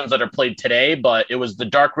the versions that are played today, but it was the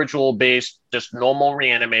Dark Ritual-based, just normal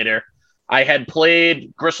Reanimator. I had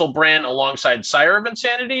played Gristlebrand alongside Sire of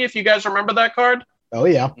Insanity, if you guys remember that card. Oh,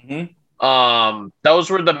 yeah. Mm-hmm. Those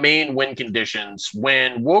were the main win conditions.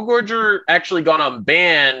 When Wargorger actually got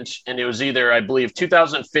unbanned, and it was either, I believe,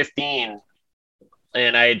 2015,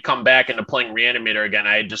 and I had come back into playing Reanimator again,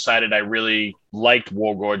 I had decided I really liked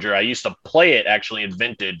Wargorger. I used to play it actually in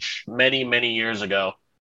Vintage many, many years ago.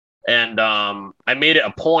 And I made it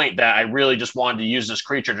a point that I really just wanted to use this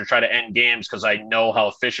creature to try to end games because I know how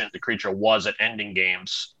efficient the creature was at ending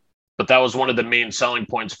games. But that was one of the main selling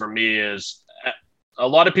points for me is a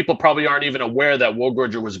lot of people probably aren't even aware that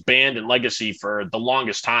Wargorger was banned in Legacy for the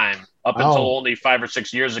longest time. Up until only 5 or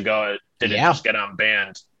 6 years ago, it didn't just get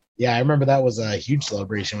unbanned. Yeah, I remember that was a huge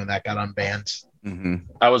celebration when that got unbanned. Mm-hmm.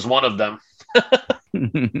 I was one of them.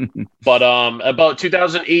 But about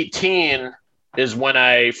 2018 is when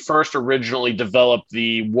I first originally developed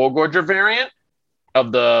the Wargorger variant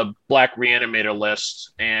of the Black Reanimator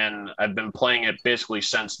list, and I've been playing it basically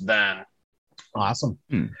since then. Awesome.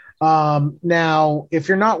 Now, if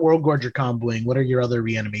you're not Wargorger comboing, what are your other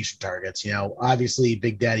reanimation targets? Obviously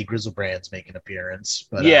Big Daddy Grizzlebrand's make an appearance.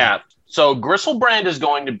 But so Gristlebrand is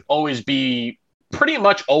going to always be pretty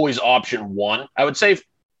much always option 1. I would say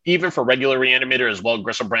even for regular Reanimator as well,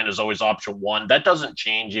 Gristlebrand is always option 1. That doesn't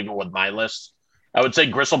change even with my list. I would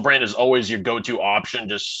say Gristlebrand is always your go-to option.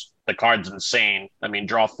 Just the card's insane. I mean,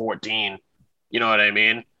 draw 14. You know what I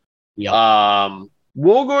mean? Yeah.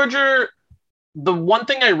 Wargorger, the one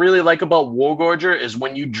thing I really like about Wargorger is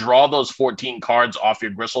when you draw those 14 cards off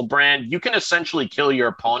your Gristlebrand, you can essentially kill your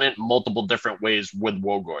opponent multiple different ways with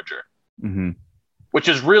Wargorger. Mm-hmm. Which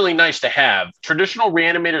is really nice to have. Traditional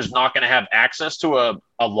Reanimator is not going to have access to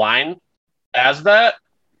a line as that.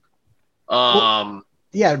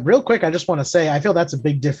 Yeah, real quick, I just want to say, I feel that's a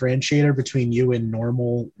big differentiator between you and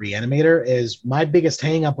normal Reanimator. Is my biggest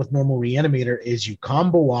hang up with normal Reanimator is you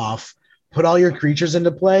combo off, put all your creatures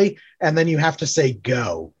into play, and then you have to say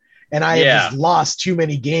go. And I have just lost too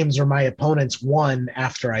many games where my opponents won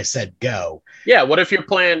after I said go. Yeah, what if you're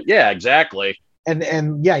playing? Yeah, exactly.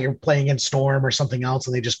 and yeah, you're playing in Storm or something else,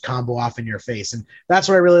 and they just combo off in your face. And that's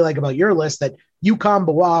what I really like about your list, that you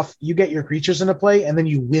combo off, you get your creatures into play, and then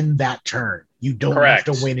you win that turn. You don't Correct.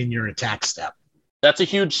 have to win in your attack step. That's a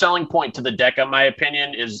huge selling point to the deck, in my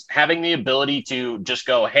opinion, is having the ability to just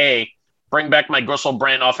go, hey, bring back my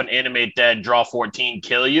Gristlebrand off an animate dead, draw 14,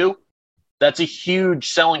 kill you. That's a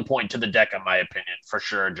huge selling point to the deck, in my opinion, for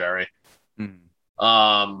sure, Jerry.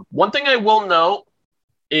 One thing I will note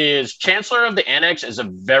is Chancellor of the Annex is a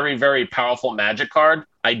very, very powerful Magic card.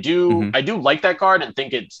 I do like that card and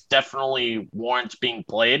think it's definitely warrants being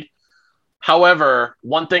played. However,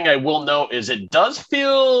 one thing I will note is it does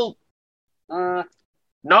feel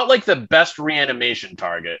not like the best reanimation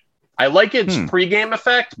target. I like its pregame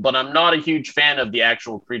effect, but I'm not a huge fan of the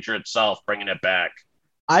actual creature itself, bringing it back.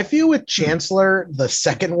 I feel with Chancellor, the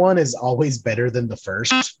second one is always better than the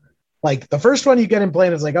first. Like the first one you get in play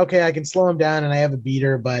and it's like, okay, I can slow him down and I have a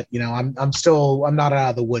beater, but you know, I'm not out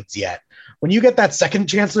of the woods yet. When you get that second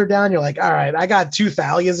Chancellor down, you're like, all right, I got 2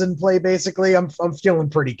 Thalias in play. Basically, I'm feeling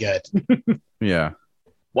pretty good. Yeah.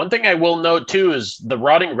 One thing I will note too is the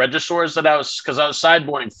Rotting Registors that I was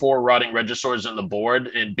sideboarding 4 Rotting Registors in the board,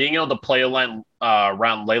 and being able to play around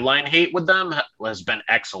Leyline Hate with them has been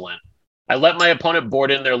excellent. I let my opponent board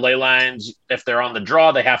in their ley lines. If they're on the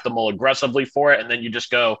draw, they have to mull aggressively for it, and then you just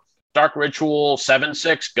go Dark Ritual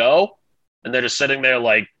 7/6 go, and they're just sitting there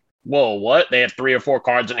like, whoa, what? They have 3 or 4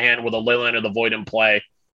 cards in hand with a Leyline of the Void in play,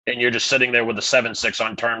 and you're just sitting there with a 7/6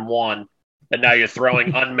 on turn 1, and now you're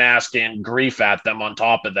throwing Unmask and Grief at them on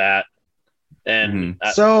top of that. And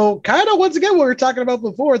so kind of once again what we were talking about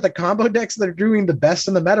before, the combo decks that are doing the best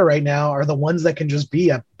in the meta right now are the ones that can just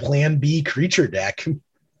be a plan B creature deck.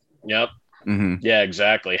 Yep. Yeah,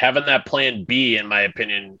 exactly. Having that plan B, in my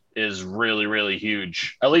opinion, is really, really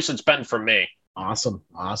huge. At least it's been for me. Awesome.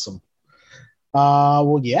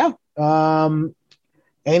 Well, yeah.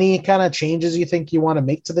 Any kind of changes you think you want to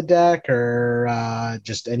make to the deck, or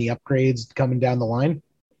just any upgrades coming down the line?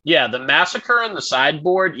 Yeah, the Massacre in the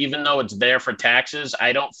sideboard, even though it's there for taxes,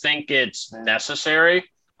 I don't think it's necessary.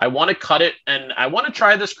 I want to cut it, and I want to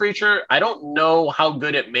try this creature. I don't know how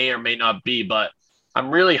good it may or may not be, but I'm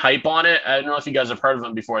really hype on it. I don't know if you guys have heard of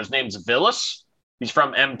him before. His name's Villas. He's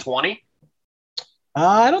from M20.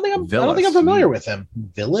 I don't think I'm familiar with him.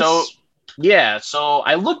 Villas. So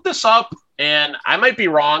I looked this up, and I might be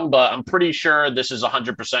wrong, but I'm pretty sure this is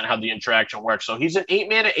 100% how the interaction works. So he's an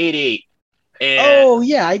 8-mana 8/8. Oh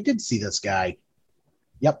yeah, I did see this guy.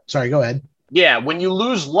 Yep. Sorry, go ahead. Yeah, when you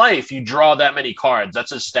lose life, you draw that many cards.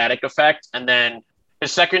 That's his static effect, and then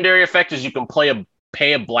his secondary effect is you can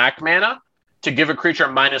pay a black mana to give a creature a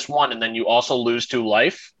 -1, and then you also lose 2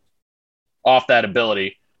 life off that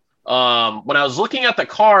ability. When I was looking at the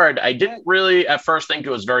card, I didn't really at first think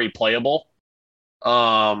it was very playable.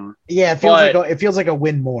 Yeah, it feels like a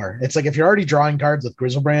win more. It's like if you're already drawing cards with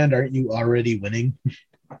Griselbrand, aren't you already winning?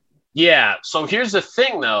 Yeah, so here's the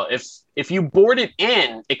thing though. If you board it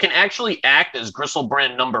in, it can actually act as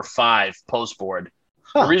Griselbrand number 5 post board.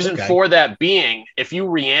 The reason for that being, if you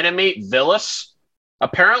reanimate Villas,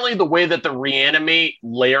 apparently the way that the reanimate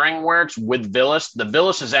layering works with Villas, the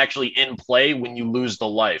Villas is actually in play when you lose the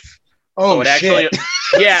life. Oh, so it shit.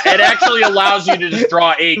 it actually allows you to just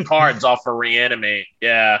draw 8 cards off for reanimate.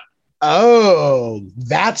 Yeah. Oh,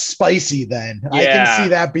 that's spicy then. Yeah. I can see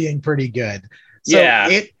that being pretty good. So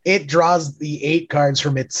it draws the 8 cards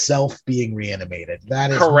from itself being reanimated. That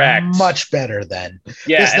is correct. Much better then.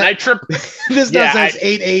 Yeah, this and I trip. This does says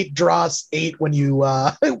 8/8 draws 8 when you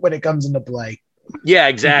when it comes into play. Yeah,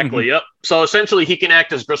 exactly. Yep. So essentially, he can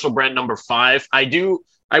act as Griselbrand number 5.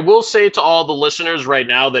 I will say to all the listeners right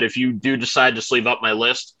now that if you do decide to sleeve up my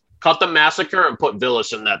list, cut the Massacre and put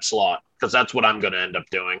Villas in that slot, because that's what I'm going to end up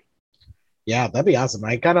doing. Yeah, that'd be awesome.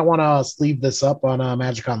 I kind of want to sleeve this up on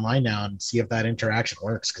Magic Online now and see if that interaction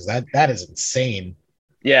works, because that is insane.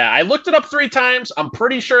 Yeah, I looked it up 3 times. I'm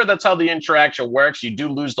pretty sure that's how the interaction works. You do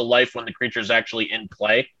lose the life when the creature is actually in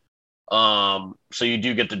play. So you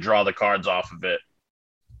do get to draw the cards off of it.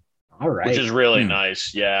 All right. Which is really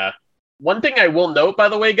nice, yeah. One thing I will note, by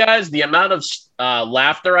the way, guys, the amount of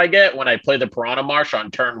laughter I get when I play the Piranha Marsh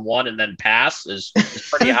on turn 1 and then pass is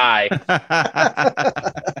pretty high.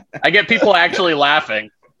 I get people actually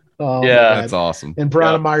laughing. Oh, yeah, that's awesome. And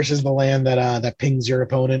Piranha Marsh is the land that pings your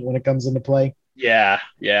opponent when it comes into play. Yeah.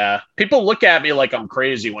 People look at me like I'm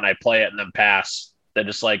crazy when I play it and then pass. They're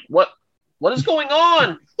just like, what is going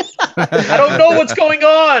on? I don't know what's going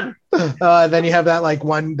on. Then you have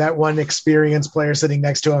that one experienced player sitting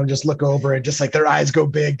next to him, just look over and just like their eyes go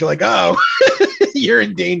big. They're like, oh, you're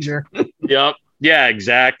in danger. Yep. Yeah,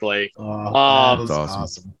 exactly. That's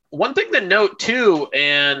awesome. One thing to note too,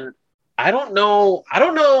 and I don't know. I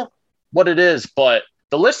don't know what it is, but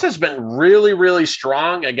the list has been really, really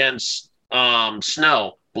strong against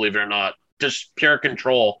snow. Believe it or not, just pure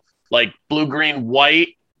control, like blue, green,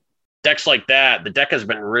 white decks like that. The deck has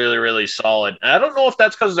been really, really solid. And I don't know if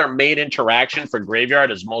that's because their main interaction for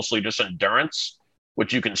graveyard is mostly just endurance,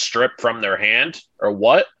 which you can strip from their hand, or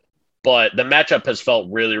what. But the matchup has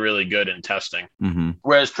felt really, really good in testing. Mm-hmm.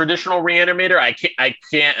 Whereas traditional Reanimator, I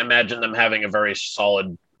can't imagine them having a very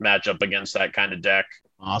solid matchup against that kind of deck.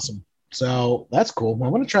 Awesome. So that's cool. Well,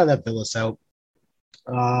 I'm going to try that Villas out.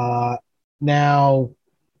 Now,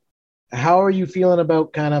 how are you feeling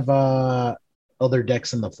about kind of other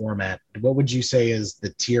decks in the format? What would you say is the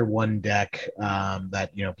tier 1 deck that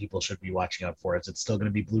people should be watching out for? Is it still going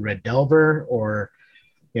to be Blue Red Delver, or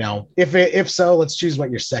if so, let's choose what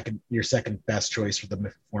your second best choice for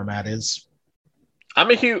the format is.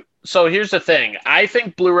 So here's the thing. I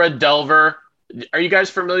think Blue Red Delver. Are you guys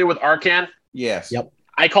familiar with Arcan? Yes. Yep.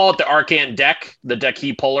 I call it the Arcan deck, the deck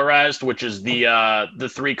he polarized, which is the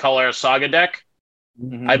 3-color Saga deck.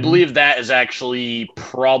 Mm-hmm. I believe that is actually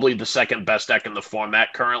probably the second best deck in the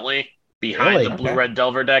format currently, behind Really? the Blue Red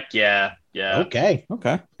Delver deck. Yeah. Okay.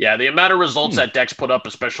 Yeah, the amount of results that decks put up,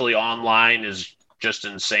 especially online, is just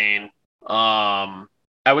insane. I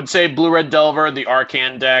would say Blue Red Delver, the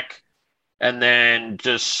Arcan deck, and then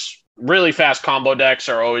just really fast combo decks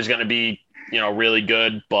are always going to be, really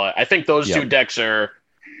good. But I think those two decks are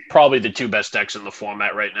probably the two best decks in the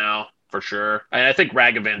format right now, for sure. And I think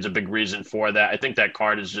Ragavan's a big reason for that. I think that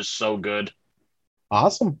card is just so good.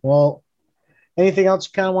 Awesome. Well, anything else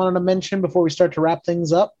you kind of wanted to mention before we start to wrap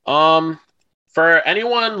things up? For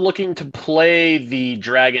anyone looking to play the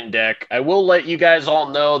Dragon deck, I will let you guys all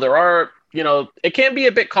know there are, it can be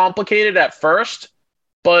a bit complicated at first,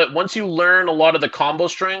 but once you learn a lot of the combo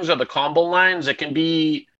strings or the combo lines, it can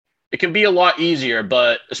be a lot easier.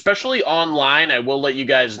 But especially online, I will let you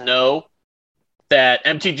guys know that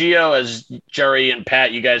MTGO, as Jerry and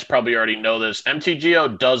Pat, you guys probably already know this,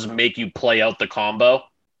 MTGO does make you play out the combo.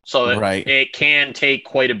 So it can take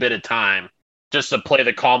quite a bit of time just to play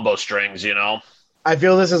the combo strings, I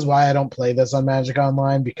feel this is why I don't play this on Magic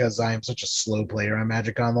Online, because I am such a slow player on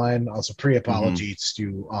Magic Online. Also, pre-apologies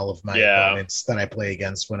to all of my opponents that I play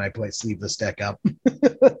against when I sleeve this deck up.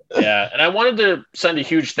 Yeah, and I wanted to send a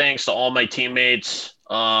huge thanks to all my teammates,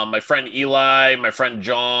 my friend Eli, my friend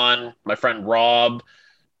John, my friend Rob.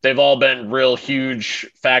 They've all been real huge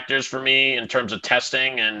factors for me in terms of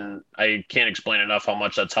testing, and I can't explain enough how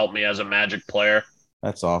much that's helped me as a Magic player.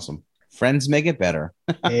 That's awesome. Friends make it better.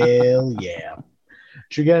 Hell yeah.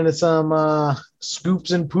 Should we get into some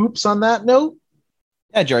scoops and poops on that note?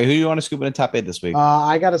 Yeah, Jerry, who do you want to scoop in the top 8 this week?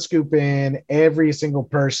 I got to scoop in every single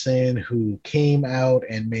person who came out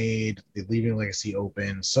and made the Leaving Legacy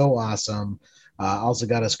Open so awesome. Also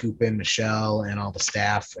got to scoop in Michelle and all the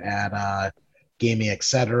staff at Gaming,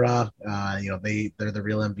 etc. They're the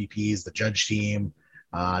real MVPs, the judge team.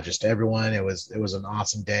 Just everyone. It was an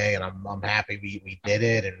awesome day, and I'm happy we did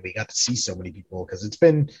it, and we got to see so many people, because it's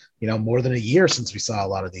been more than a year since we saw a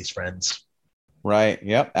lot of these friends. Right.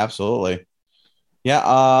 Yep. Absolutely. Yeah.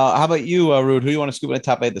 How about you, Rood? Who do you want to scoop in the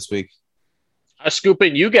top 8 this week? I scoop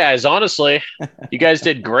in you guys. Honestly, you guys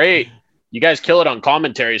did great. You guys kill it on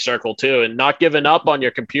commentary circle too, and not giving up on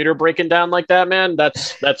your computer breaking down like that, man.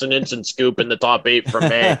 That's an instant scoop in the top 8 for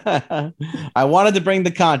me. I wanted to bring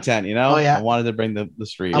the content, Oh, yeah. I wanted to bring the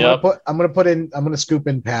stream. I'm gonna scoop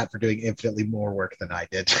in Pat for doing infinitely more work than I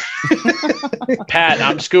did. Pat,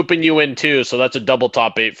 I'm scooping you in too, so that's a double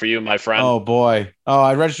top 8 for you, my friend. Oh boy. Oh,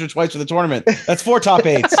 I registered twice for the tournament. That's 4 top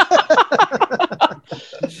 8s.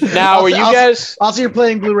 Now, Also, you're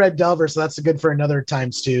playing Blue Red Delver, so that's good for another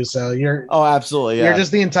times 2. So you're. Oh, absolutely. Yeah. You're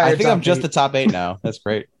just the entire. I think I'm just the top 8 now. That's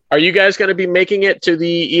great. Are you guys going to be making it to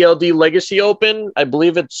the ELD Legacy Open? I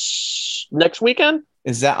believe it's next weekend.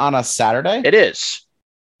 Is that on a Saturday? It is.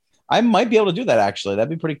 I might be able to do that, actually. That'd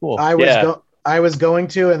be pretty cool. I was going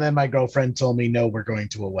to, and then my girlfriend told me, no, we're going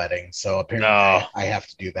to a wedding. So apparently I have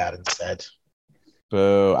to do that instead.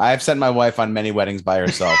 Boo. I've sent my wife on many weddings by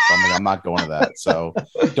herself. I'm not going to that. So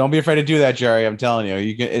don't be afraid to do that, Jerry. I'm telling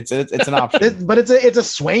you, it's an option. But it's a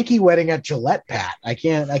swanky wedding at Gillette, Pat. I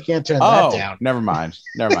can't turn that down. Never mind.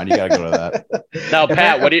 You got to go to that. Now,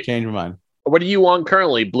 Pat, change my mind? What are you on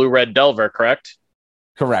currently? Blue Red Delver, correct?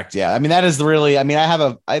 Correct. Yeah. I mean, that is really. I mean, I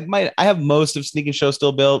have most of Sneak and Show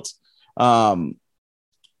still built. That's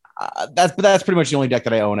pretty much the only deck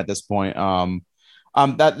that I own at this point.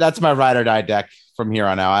 That's my ride or die deck from here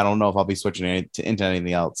on out. I don't know if I'll be switching into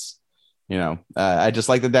anything else. I just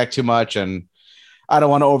like the deck too much, and I don't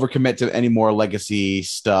want to overcommit to any more legacy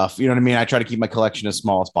stuff. You know what I mean? I try to keep my collection as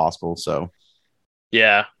small as possible. So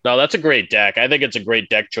Yeah, no, that's a great deck. I think it's a great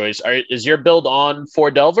deck choice. Is your build on 4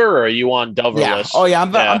 Delver or are you on Yeah. Delverless? Oh yeah.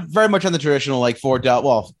 I'm very much on the traditional like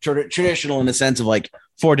traditional in the sense of like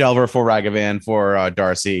 4 Delver, 4 Ragavan, 4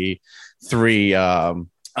 Darcy, 3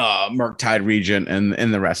 Murktide Regent,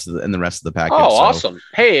 and the rest of the package. Oh, So, awesome.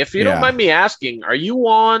 Hey, if you don't mind me asking, are you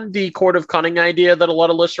on the Court of Cunning idea that a lot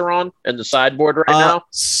of lists are on in the sideboard right now?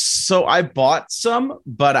 So I bought some,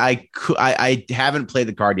 but I haven't played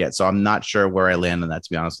the card yet, so I'm not sure where I land on that, to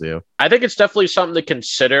be honest with you. I think it's definitely something to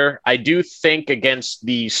consider. I do think against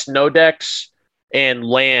the snow decks and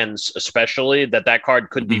lands, especially, that card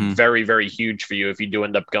could be very, very huge for you if you do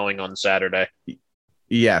end up going on Saturday.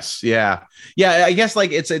 Yes, yeah. I guess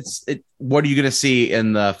like it's what are you going to see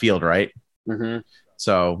in the field, right? Mm-hmm.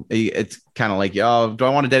 So it's kind of like, oh, do I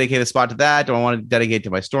want to dedicate a spot to that? Do I want to dedicate to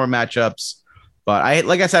my storm matchups? But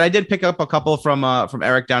like I said, I did pick up a couple from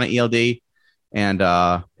Eric down at ELD, and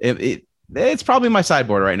it's probably my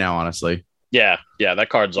sideboard right now, honestly. Yeah, that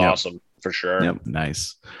card's awesome for sure. Yep,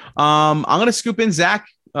 nice. I'm gonna scoop in Zach.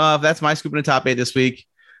 That's my scoop in the top 8 this week.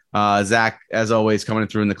 Zach, as always, coming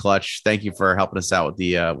through in the clutch. Thank you for helping us out with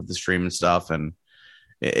the stream and stuff. And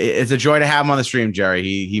it's a joy to have him on the stream, Jerry.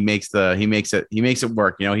 He makes it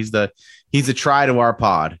work. You know, he's the try to our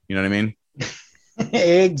pod. You know what I mean?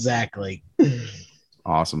 Exactly.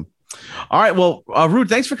 Awesome. All right. Well, Rood,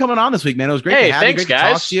 thanks for coming on this week, man. It was great to have you. Great to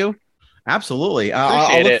talk to you. Absolutely.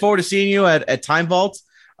 I'll look forward to seeing you at Time Vault.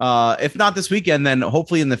 If not this weekend, then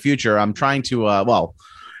hopefully in the future. I'm trying to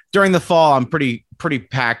during the fall, I'm pretty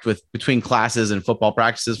packed with between classes and football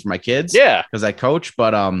practices for my kids. Yeah, because I coach.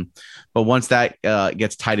 But once that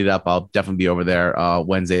gets tidied up, I'll definitely be over there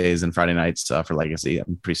Wednesdays and Friday nights for Legacy.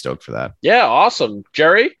 I'm pretty stoked for that. Yeah, awesome,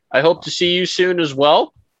 Jerry. I hope to see you soon as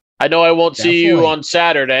well. I know I won't see you on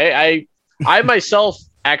Saturday. I myself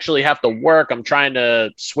actually have to work. I'm trying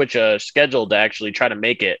to switch a schedule to actually try to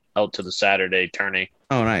make it out to the Saturday tourney.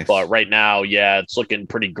 Oh, nice. But right now, it's looking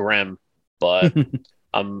pretty grim. But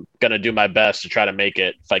I'm gonna do my best to try to make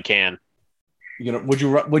it if I can. Would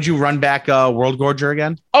you run back World Gorger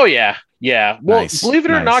again? Oh yeah. Well, believe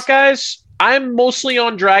it or not, guys, I'm mostly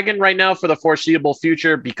on Dragon right now for the foreseeable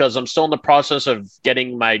future because I'm still in the process of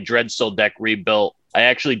getting my Dreadstill deck rebuilt. I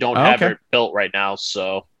actually don't have it built right now,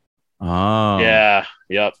 so. Oh. Yeah.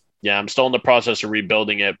 Yep. Yeah, I'm still in the process of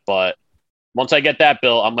rebuilding it, but once I get that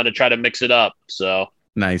built, I'm gonna try to mix it up. So.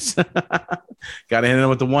 Nice. Got to hit it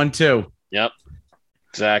with the 1-2. Yep.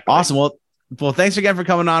 Exactly. Awesome. Well, thanks again for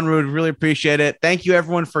coming on, Rood. Really appreciate it. Thank you,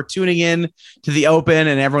 everyone, for tuning in to the Open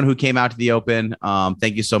and everyone who came out to the Open.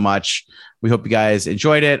 Thank you so much. We hope you guys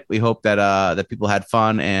enjoyed it. We hope that people had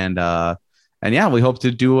fun, and yeah, we hope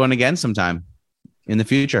to do one again sometime in the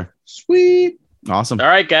future. Sweet. Awesome. All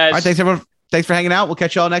right, guys. All right, thanks, everyone. Thanks for hanging out. We'll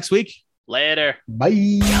catch you all next week. Later.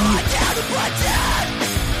 Bye.